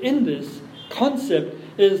because within this concept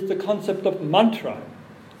is the concept of mantra.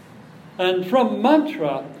 And from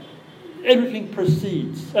mantra, everything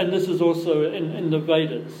proceeds. And this is also in the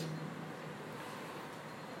Vedas.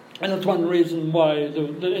 And that's one reason why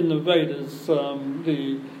in the Vedas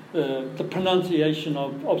the pronunciation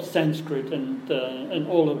of Sanskrit and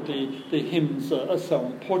all of the hymns are so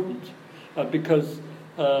important, because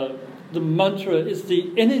the mantra is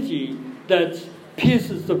the energy that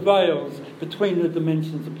pierces the veils between the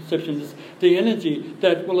dimensions of perception. It's the energy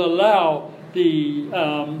that will allow the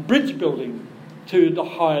bridge building to the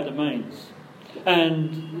higher domains.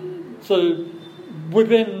 And so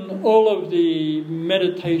within all of the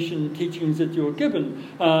meditation teachings that you're given,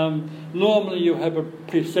 normally you have a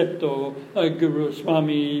preceptor, a guru, a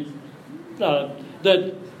swami,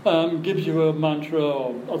 that gives you a mantra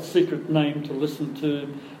or a secret name to listen to.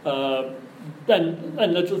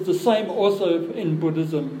 And it's the same also in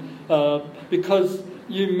Buddhism, because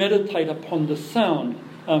you meditate upon the sound,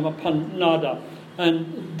 upon nada,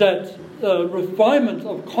 and that refinement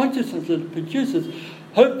of consciousness that it produces,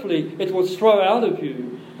 hopefully it will throw out of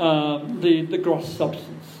you the gross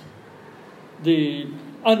substance, the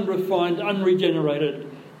unrefined, unregenerated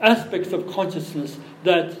aspects of consciousness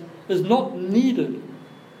that is not needed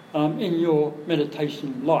in your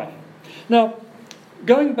meditation life. Now,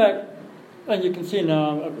 going back, and you can see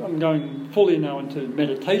now I'm going fully now into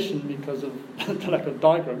meditation because of the lack of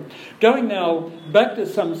diagram. Going now back to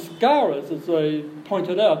some samskaras, as I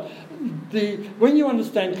pointed out, when you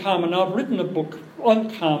understand karma, and I've written a book on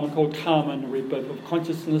karma called Karma and the Rebirth of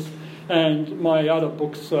Consciousness, and my other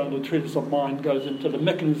books, The Treatise of Mind, goes into the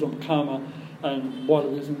mechanism of karma and what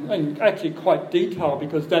it is, and actually quite detailed,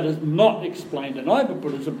 because that is not explained in either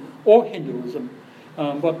Buddhism or Hinduism,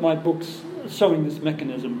 but my book's showing this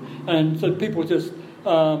mechanism. And so people just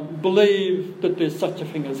believe that there's such a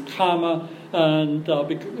thing as karma, and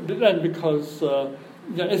because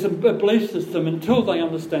it's a belief system until they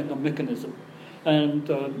understand the mechanism. And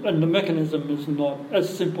the mechanism is not as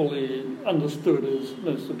simply understood as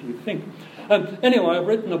most of you think. Anyway, I've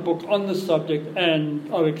written a book on the subject, and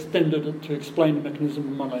I've extended it to explain the mechanism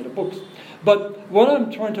in my later books. But what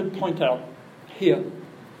I'm trying to point out here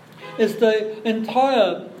is the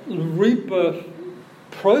entire rebirth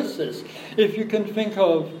process. If you can think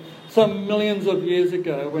of some millions of years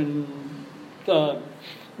ago when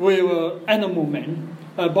we were animal men.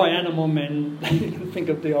 By animal men, you can think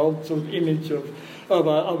of the old sort of image of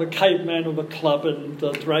of a caveman with a club and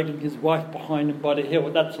dragging his wife behind him by the hair, or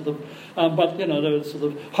that sort of. But they were sort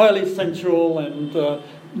of highly sensual and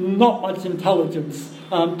not much intelligence.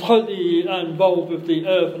 Totally involved with the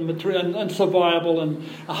earth and material and survival and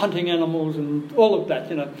hunting animals and all of that.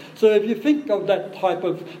 So if you think of that type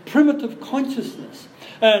of primitive consciousness.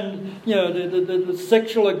 And the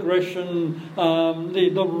sexual aggression,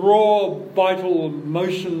 the raw vital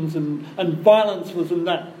emotions and violence was in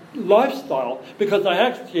that lifestyle, because they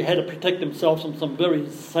actually had to protect themselves from some very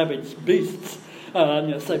savage beasts,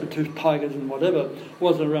 saber-toothed tigers and whatever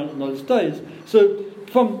was around in those days. So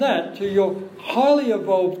from that to your highly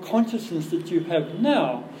evolved consciousness that you have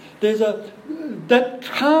now, there's that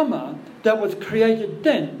karma that was created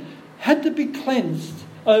then had to be cleansed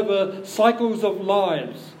over cycles of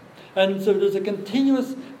lives. And so there's a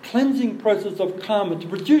continuous cleansing process of karma to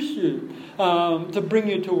produce you, to bring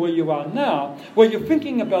you to where you are now, where you're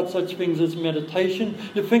thinking about such things as meditation,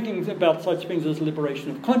 you're thinking about such things as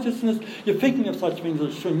liberation of consciousness, you're thinking of such things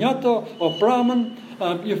as shunyata or Brahman,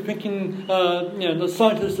 you're thinking, the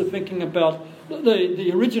scientists are thinking about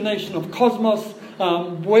the origination of cosmos,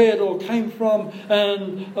 where it all came from,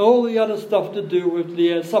 and all the other stuff to do with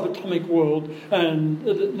the subatomic world and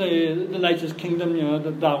the nature's kingdom,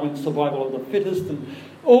 the Darwin survival of the fittest, and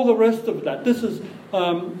all the rest of that. This is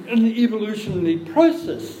an evolutionary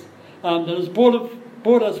process that has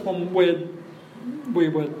brought us from where we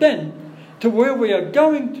were then to where we are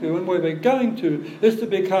going to, and where we're going to is to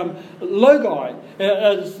become logi,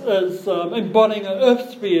 as embodying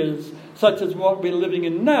earth spheres such as what we're living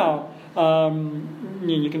in now.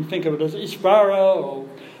 You can think of it as Ishvara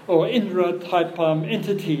or Indra type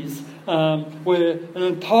entities, where an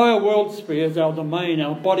entire world sphere is our domain,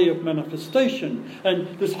 our body of manifestation. And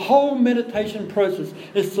this whole meditation process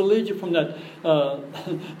is to lead you from that,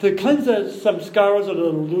 to cleanse those samskaras that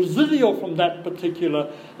are residual from that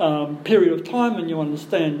particular period of time. And you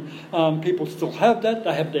understand people still have that.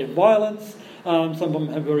 They have their violence. Some of them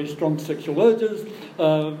have very strong sexual urges.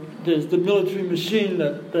 There's the military machine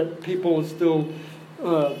that people still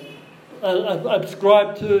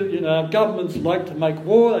subscribe to. Governments like to make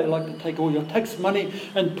war. They like to take all your tax money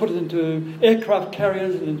and put it into aircraft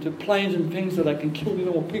carriers and into planes and things so they can kill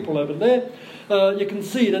more people over there. You can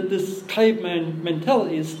see that this caveman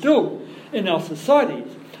mentality is still in our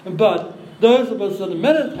societies. But those of us that are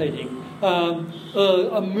meditating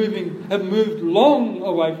have moved long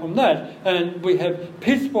away from that, and we have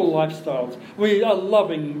peaceful lifestyles. We are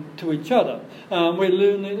loving to each other. We're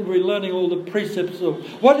learning all the precepts of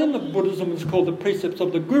what in the Buddhism is called the precepts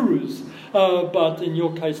of the gurus, but in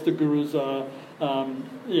your case the gurus are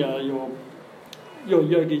your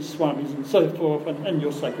yogis, swamis and so forth, and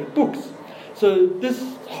your sacred books. So this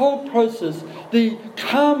whole process, the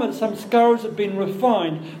karma, samskaras have been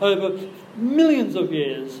refined over millions of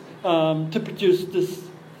years to produce this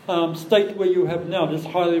state where you have now, this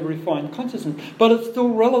highly refined consciousness. But it's still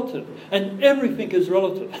relative, and everything is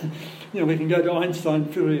relative. We can go to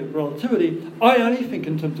Einstein's theory of relativity. I only think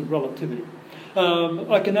in terms of relativity.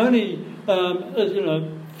 I can only,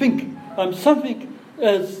 think something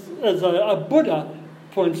as a Buddha,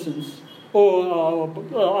 for instance, or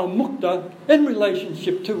a mukta in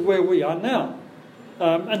relationship to where we are now.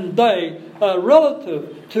 And they are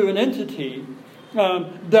relative to an entity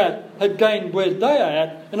that had gained where they are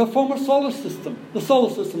at in a former solar system. The solar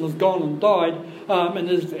system has gone and died, and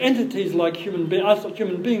there's entities like us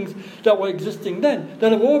human beings that were existing then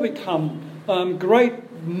that have all become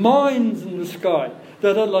great minds in the sky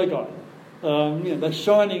that are logi. They're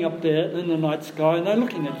shining up there in the night sky and they're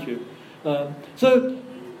looking at you.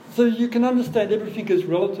 So you can understand everything is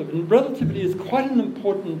relative, and relativity is quite an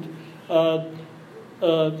important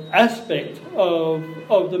aspect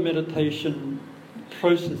of the meditation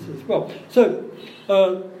process as well. So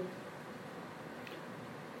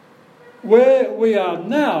where we are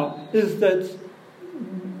now is that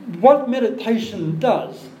what meditation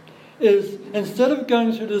does is, instead of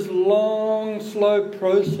going through this long, slow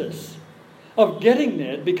process of getting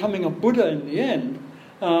there, becoming a Buddha in the end,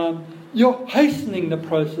 you're hastening the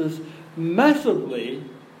process massively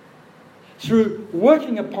through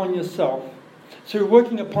working upon yourself, through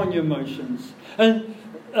working upon your emotions. And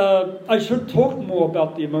I should talk more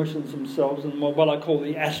about the emotions themselves and what I call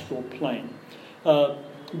the astral plane.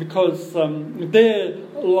 Because there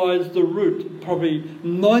lies the root, probably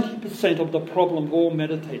 90% of the problem of all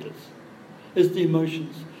meditators, is the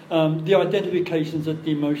emotions, the identifications that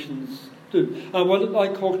the emotions do. What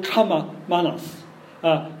I call kama manas.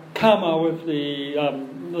 Karma with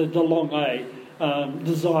the long A,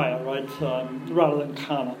 desire, right, rather than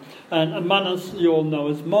karma. And manas, you all know,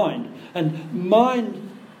 is mind. And mind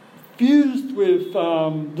fused with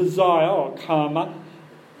desire or karma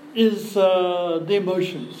is the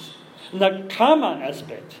emotions. And that karma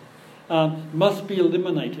aspect must be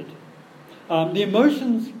eliminated. The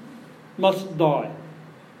emotions must die.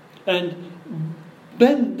 And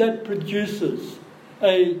then that produces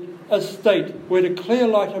a state where the clear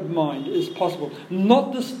light of mind is possible,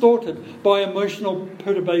 not distorted by emotional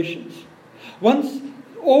perturbations. Once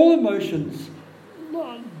all emotions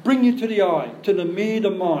bring you to the I, to the me, the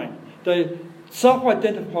mind, they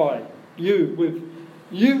self-identify you with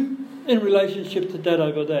you in relationship to that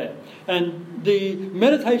over there. And the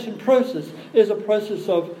meditation process is a process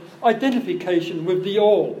of identification with the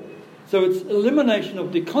all. So it's elimination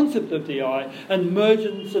of the concept of the I and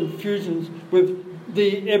mergence and fusions with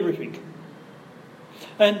the everything.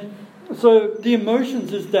 And so the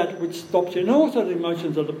emotions is that which stops you. And also the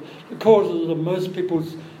emotions are the causes of most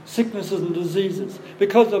people's sicknesses and diseases.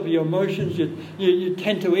 Because of your emotions, you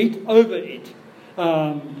tend to overeat.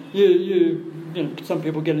 Some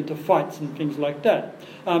people get into fights and things like that.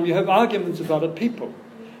 You have arguments with other people.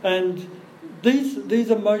 And these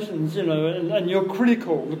emotions, and you're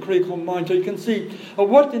critical, the critical mind. So you can see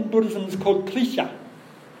what in Buddhism is called klesha.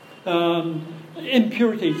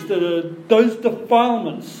 Impurities, those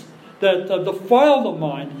defilements that defile the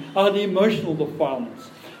mind are the emotional defilements.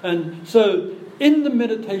 And so in the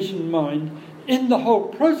meditation mind, in the whole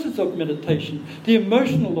process of meditation, the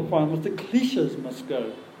emotional defilements, the kleshas must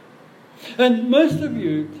go. And most of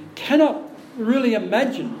you cannot really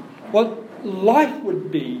imagine what life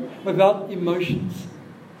would be without emotions.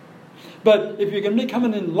 But if you're going to become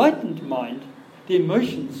an enlightened mind, the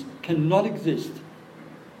emotions cannot exist.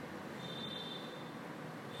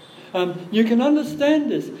 You can understand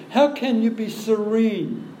this. How can you be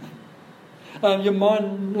serene? Your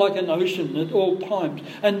mind like an ocean at all times,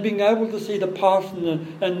 and being able to see the past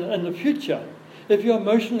and the future, if you're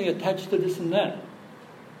emotionally attached to this and that.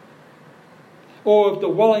 Or if the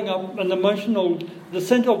welling up and the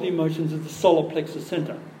center of the emotions is the solar plexus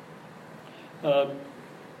center. The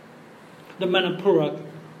Manipura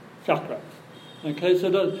chakra. Okay, so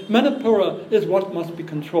the Manipura is what must be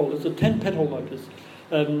controlled. It's a 10-petal lotus.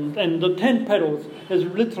 And the 10 petals is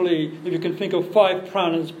literally, if you can think of 5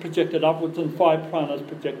 pranas projected upwards and 5 pranas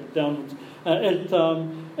projected downwards. It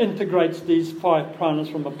integrates these 5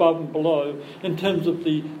 pranas from above and below in terms of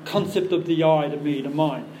the concept of the I, the me, the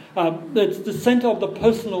mind. It's the center of the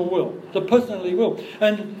personal will, the personality will.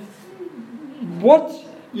 And what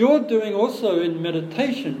you're doing also in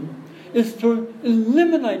meditation is to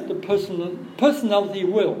eliminate the personality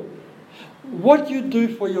will. What you do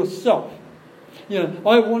for yourself.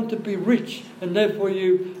 I want to be rich, and therefore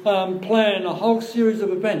you plan a whole series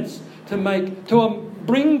of events to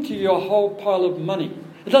bring to you a whole pile of money.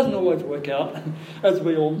 It doesn't always work out, as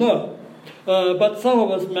we all know. But some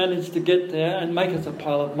of us manage to get there and make us a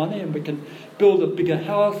pile of money, and we can build a bigger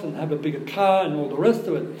house and have a bigger car and all the rest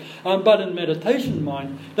of it. But in meditation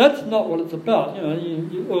mind, that's not what it's about.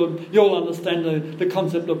 You'll understand the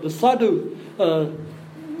concept of the sadhu,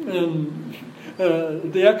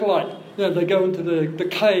 the acolyte. They go into the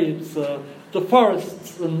caves, the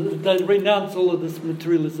forests, and they renounce all of this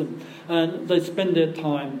materialism, and they spend their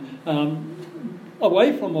time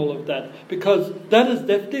away from all of that, because that is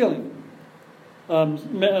death dealing.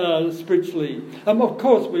 Spiritually. Of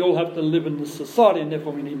course, we all have to live in this society, and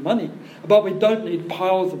therefore we need money. But we don't need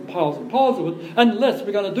piles and piles and piles of it, unless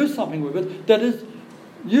we're going to do something with it that is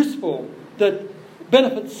useful, that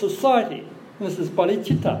benefits society. And this is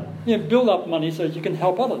bodhicitta. You build up money so that you can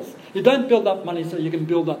help others. You don't build up money so you can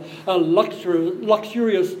build a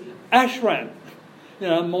luxurious ashram.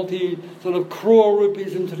 Crore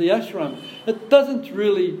rupees into the ashram. It doesn't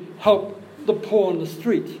really help the poor on the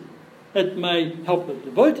street. It may help the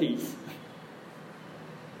devotees.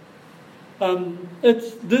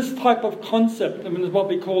 It's this type of concept. It's what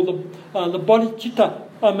we call the bodhicitta.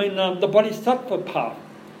 The bodhisattva path.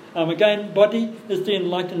 Again, bodhi is the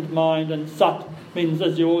enlightened mind, and sat means,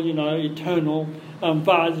 as you all know, eternal.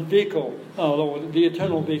 Va is vehicle, or the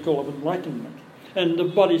eternal vehicle of enlightenment. And the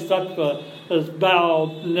bodhisattva has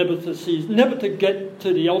vowed never to get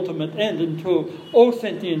to the ultimate end until all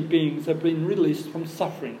sentient beings have been released from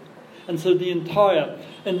suffering. And so the entire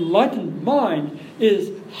enlightened mind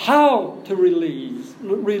is how to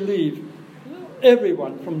relieve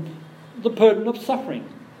everyone from the burden of suffering.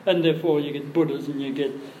 And therefore you get Buddhas and you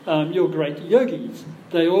get your great yogis.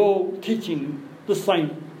 They're all teaching the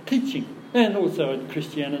same teaching. And also in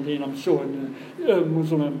Christianity, and I'm sure in the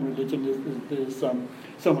Muslim religion, there's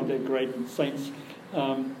some of their great saints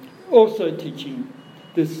also teaching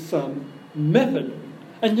this method.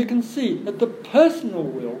 And you can see that the personal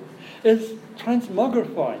will is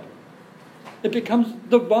transmogrified. It becomes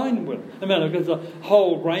divine will. I mean, there's a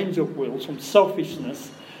whole range of wills, from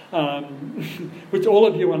selfishness, which all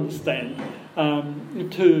of you understand,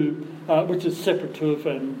 to which is separative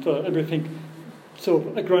and everything sort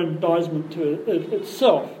of aggrandizement to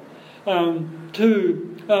itself,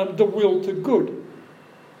 to the will to good.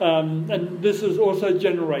 And this is also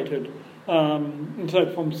generated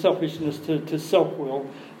so from selfishness to self-will,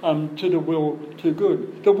 to the will to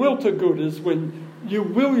good. The will to good is when you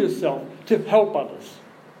will yourself to help others.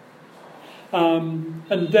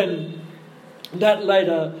 And then that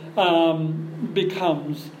later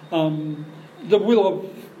becomes the will of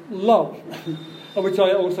love, which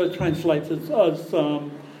I also translate as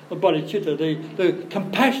bodhicitta. The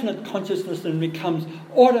compassionate consciousness then becomes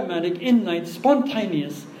automatic, innate,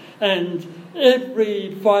 spontaneous, and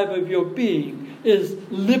every fibre of your being is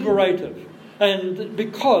liberative. And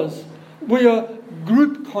because we are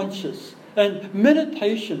group conscious, and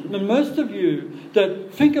meditation, and most of you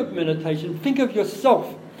that think of meditation, think of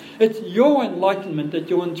yourself. It's your enlightenment that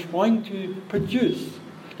you're trying to produce,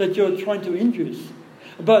 that you're trying to induce.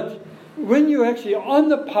 But when you're actually on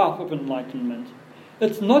the path of enlightenment,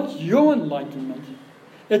 it's not your enlightenment,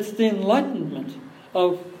 it's the enlightenment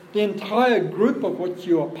of the entire group of what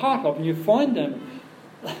you are part of, and you find them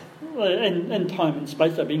in time and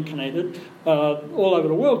space. They've incarnated all over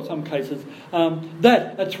the world in some cases,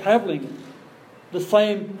 that are travelling the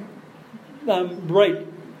same rate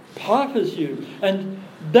path as you. And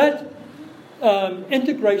that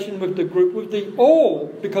integration with the group, with the all,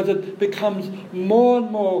 because it becomes more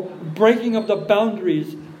and more breaking of the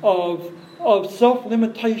boundaries of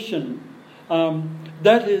self-limitation,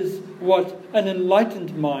 that is what an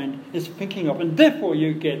enlightened mind is thinking of. And therefore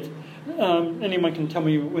you get, anyone can tell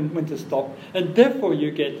me when to stop, and therefore you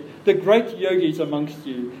get the great yogis amongst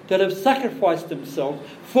you that have sacrificed themselves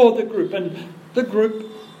for the group. And the group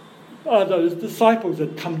are those disciples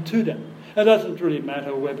that come to them. It doesn't really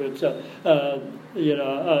matter whether it's a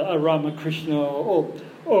Ramakrishna or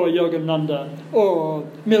Yogananda or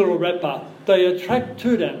Milarepa. They attract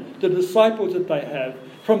to them the disciples that they have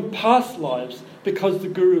from past lives, because the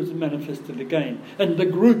Guru is manifested again. And the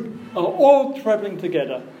group are all travelling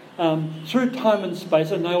together through time and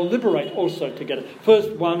space, and they'll liberate also together.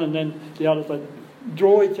 First one and then the others, they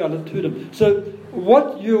draw each other to them. So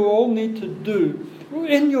what you all need to do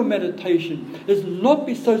in your meditation is not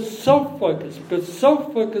be so self-focused, because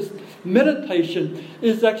self-focused meditation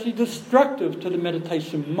is actually destructive to the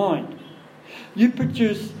meditation mind. You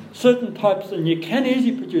produce certain types, and you can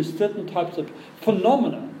easily produce certain types of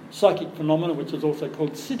phenomena, psychic phenomena, which is also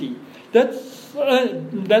called siddhi. That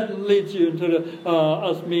leads you into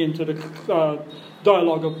the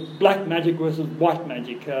dialogue of black magic versus white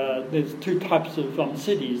magic. There's two types of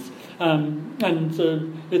siddhis, and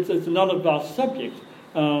it's another vast subject.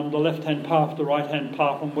 The left-hand path, the right-hand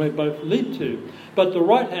path, and where both lead to. But the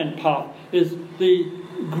right-hand path is the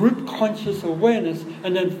group conscious awareness,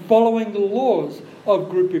 and then following the laws of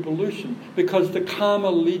group evolution, because the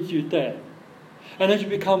karma leads you there. And as you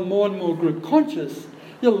become more and more group conscious,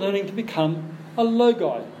 you're learning to become a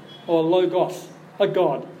logi, or logos, a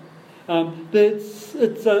god. It's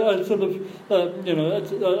a sort of,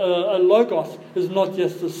 a logos is not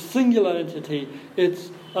just a singular entity,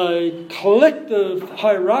 it's a collective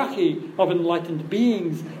hierarchy of enlightened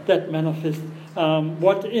beings that manifest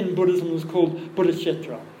what in Buddhism is called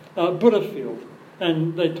Buddhakshetra, Buddha field.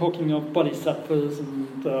 And they're talking of bodhisattvas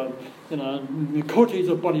and, kotis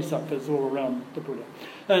of bodhisattvas all around the Buddha.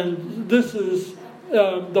 And this is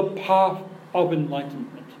the path of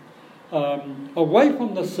enlightenment. Away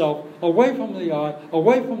from the self, away from the I,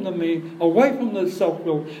 away from the me, away from the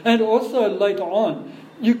self-will. And also later on,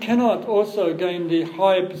 you cannot also gain the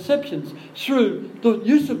higher perceptions through the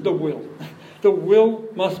use of the will. The will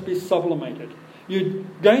must be sublimated. You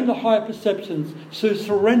gain the higher perceptions through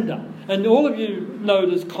surrender. And all of you know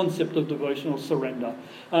this concept of devotional surrender.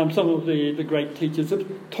 Some of the great teachers have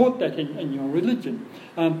taught that in your religion.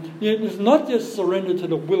 It's not just surrender to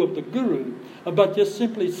the will of the Guru, but just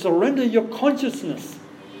simply surrender your consciousness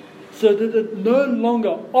so that it no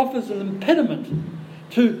longer offers an impediment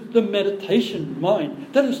to the meditation mind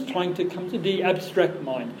that is trying to come to the abstract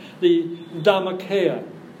mind, the Dharmakaya,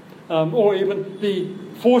 or even the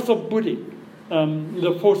force of Buddhi,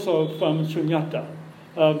 the force of Shunyata.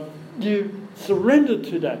 You surrender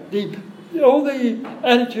to that. All the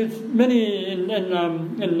attitudes, many in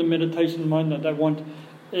the meditation mind, that they want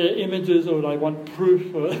images, or they want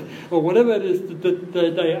proof, or whatever it is that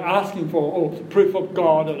they're asking for, or proof of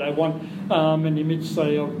God, or they want an image,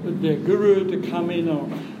 say, of their guru to come in,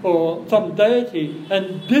 or some deity.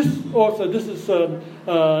 And this is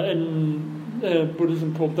in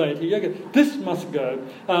Buddhism called deity yoga. This must go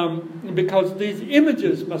because these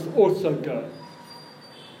images must also go.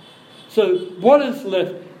 So what is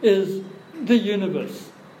left is the universe,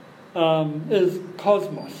 is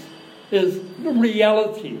cosmos, is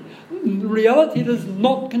reality. Reality is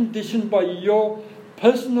not conditioned by your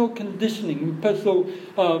personal conditioning, personal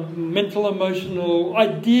mental, emotional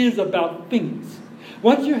ideas about things.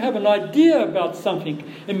 Once you have an idea about something,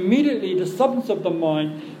 immediately the substance of the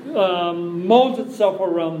mind molds itself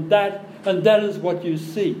around that, and that is what you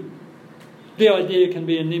see. The idea can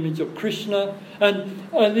be an image of Krishna. And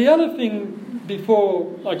the other thing,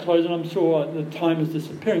 before I close, and I'm sure the time is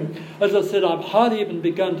disappearing, as I said, I've hardly even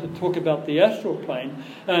begun to talk about the astral plane,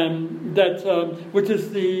 which is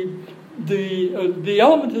the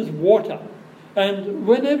element is water. And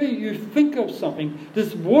whenever you think of something,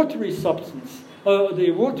 this watery substance,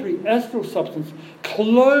 the watery astral substance,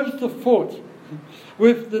 clothes the thought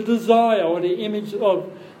with the desire or the image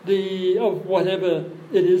of whatever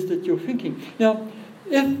it is that you're thinking. Now,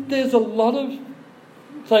 if there's a lot of,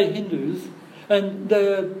 say, Hindus, and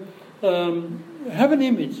they have an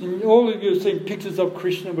image, and all of you have seen pictures of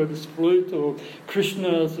Krishna with his flute, or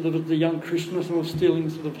Krishna, sort of the young Krishna, sort of stealing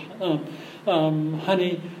sort of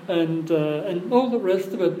honey, and all the rest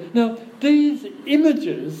of it. Now, these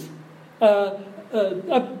images are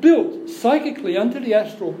built psychically onto the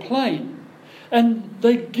astral plane, and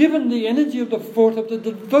they're given the energy of the thought of the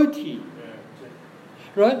devotee.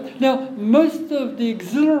 Right? Now, most of the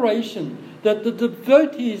exhilaration that the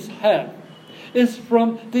devotees have is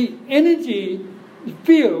from the energy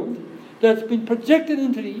field that's been projected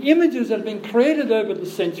into the images that have been created over the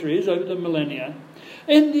centuries, over the millennia,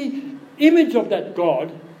 in the image of that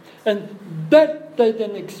God, and that they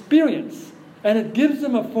then experience. And it gives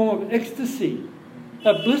them a form of ecstasy,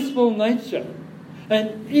 a blissful nature,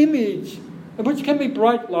 an image, which can be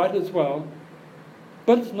bright light as well,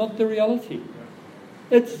 but it's not the reality.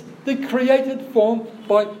 It's the created form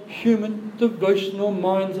by human devotional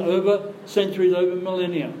minds over centuries, over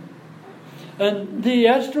millennia. And the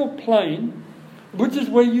astral plane, which is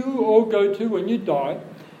where you all go to when you die,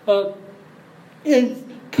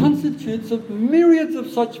 constitutes of myriads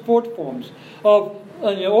of such thought forms, of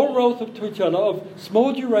all relative to each other, of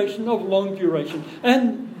small duration, of long duration.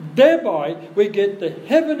 And thereby we get the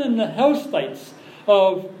heaven and the hell states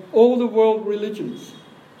of all the world religions.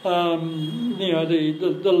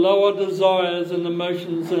 The lower desires and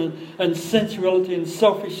emotions and sensuality and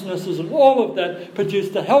selfishnesses and all of that produce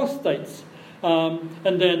the hell states. And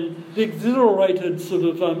then the exhilarated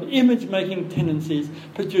sort of image-making tendencies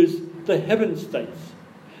produce the heaven states.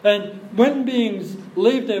 And when beings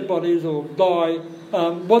leave their bodies or die,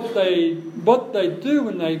 what they do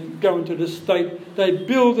when they go into this state, they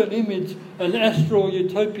build an image, an astral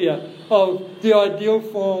utopia of the ideal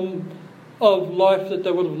form of life that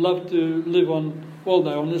they would have loved to live on while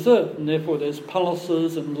they're on this earth. And therefore there's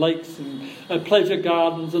palaces and lakes and pleasure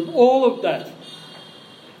gardens and all of that.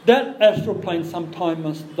 That astral plane sometime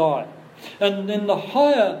must die. And in the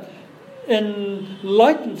higher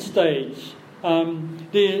enlightened stage,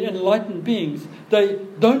 the enlightened beings, they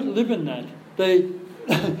don't live in that. They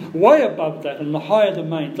way above that in the higher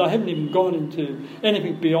domains. I haven't even gone into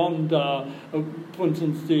anything beyond, for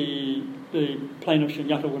instance, the plane of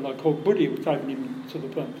Shunyata, what I call Buddhi, which I haven't even sort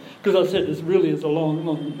of... because I said this really is a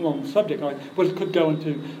long subject. Well, it could go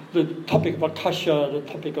into the topic of Akasha, the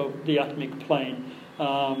topic of the atomic plane,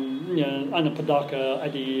 Anapadaka,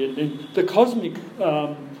 Adi, and the cosmic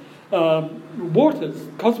waters,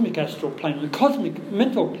 cosmic astral plane, the cosmic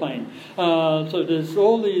mental plane. So there's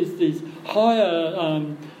all these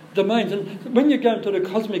higher domains, and when you go into the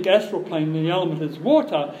cosmic astral plane, the element is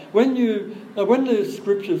water. When the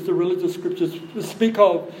scriptures, the religious scriptures, speak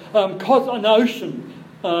of an ocean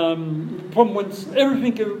from whence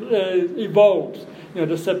everything evolves,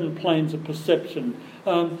 the 7 planes of perception,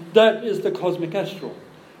 that is the cosmic astral.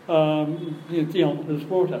 The element is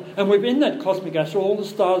water, and within that cosmic astral, all the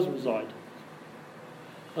stars reside.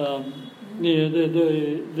 The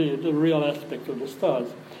real aspect of the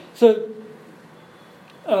stars. So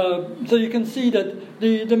you can see that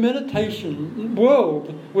the meditation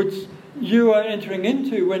world, which you are entering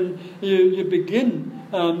into when you begin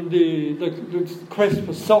the quest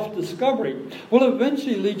for self-discovery, will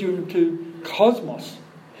eventually lead you into cosmos.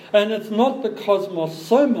 And it's not the cosmos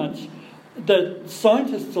so much that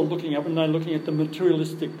scientists are looking at when they're looking at the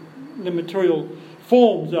material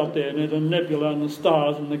forms out there, the nebula and the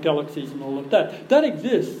stars and the galaxies and all of that. That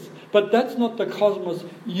exists, but that's not the cosmos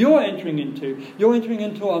you're entering into. You're entering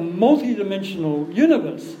into a multidimensional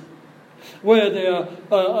universe where there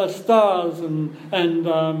are stars and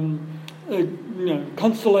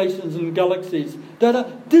constellations and galaxies that are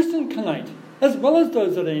disincarnate, as well as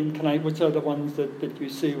those that are incarnate, which are the ones that you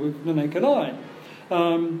see with the naked eye.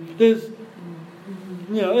 There's,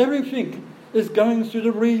 everything is going through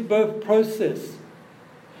the rebirth process.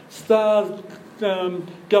 Stars,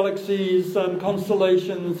 galaxies,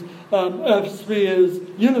 constellations, Earth spheres,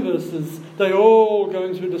 universes, they're all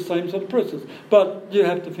going through the same sort of process. But you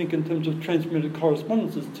have to think in terms of transmitted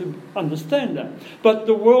correspondences to understand that. But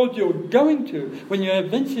the world you're going to, when you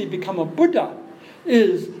eventually become a Buddha,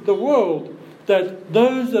 is the world that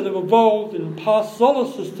those that have evolved in past solar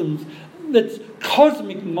systems, it's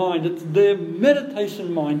cosmic mind, it's their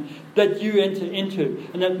meditation mind that you enter into.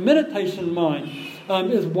 And that meditation mind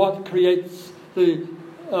is what creates the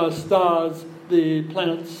stars, the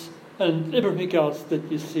planets, and everything else that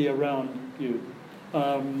you see around you.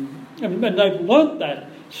 And they've learnt that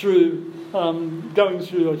through going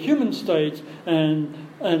through a human stage and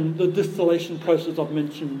the distillation process I've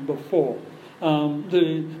mentioned before.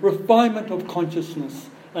 The refinement of consciousness,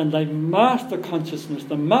 and they master consciousness,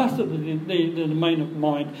 they master the domain of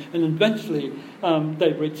mind, and eventually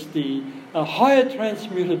they reach the higher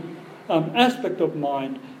transmuted aspect of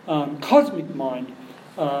mind, cosmic mind,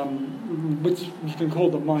 which you can call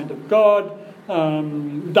the mind of God,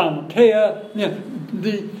 Dharmakaya.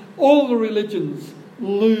 All the religions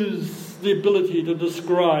lose the ability to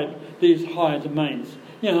describe these higher domains.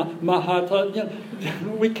 Mahata,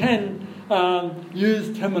 we can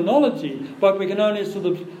use terminology, but we can only sort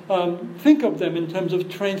of think of them in terms of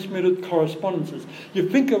transmitted correspondences. You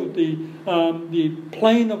think of the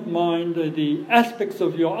plane of mind, the aspects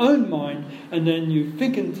of your own mind, and then you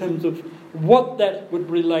think in terms of what that would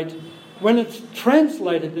relate when it's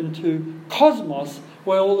translated into cosmos,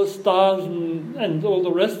 where all the stars and all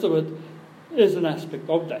the rest of it is an aspect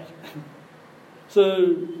of that.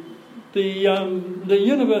 So the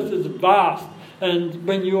universe is vast, and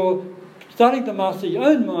when you're starting to master your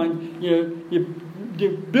own mind, you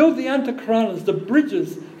build the antakranas, the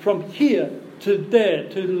bridges from here to there,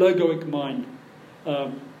 to logoic mind.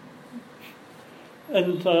 Have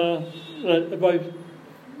I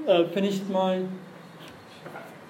finished my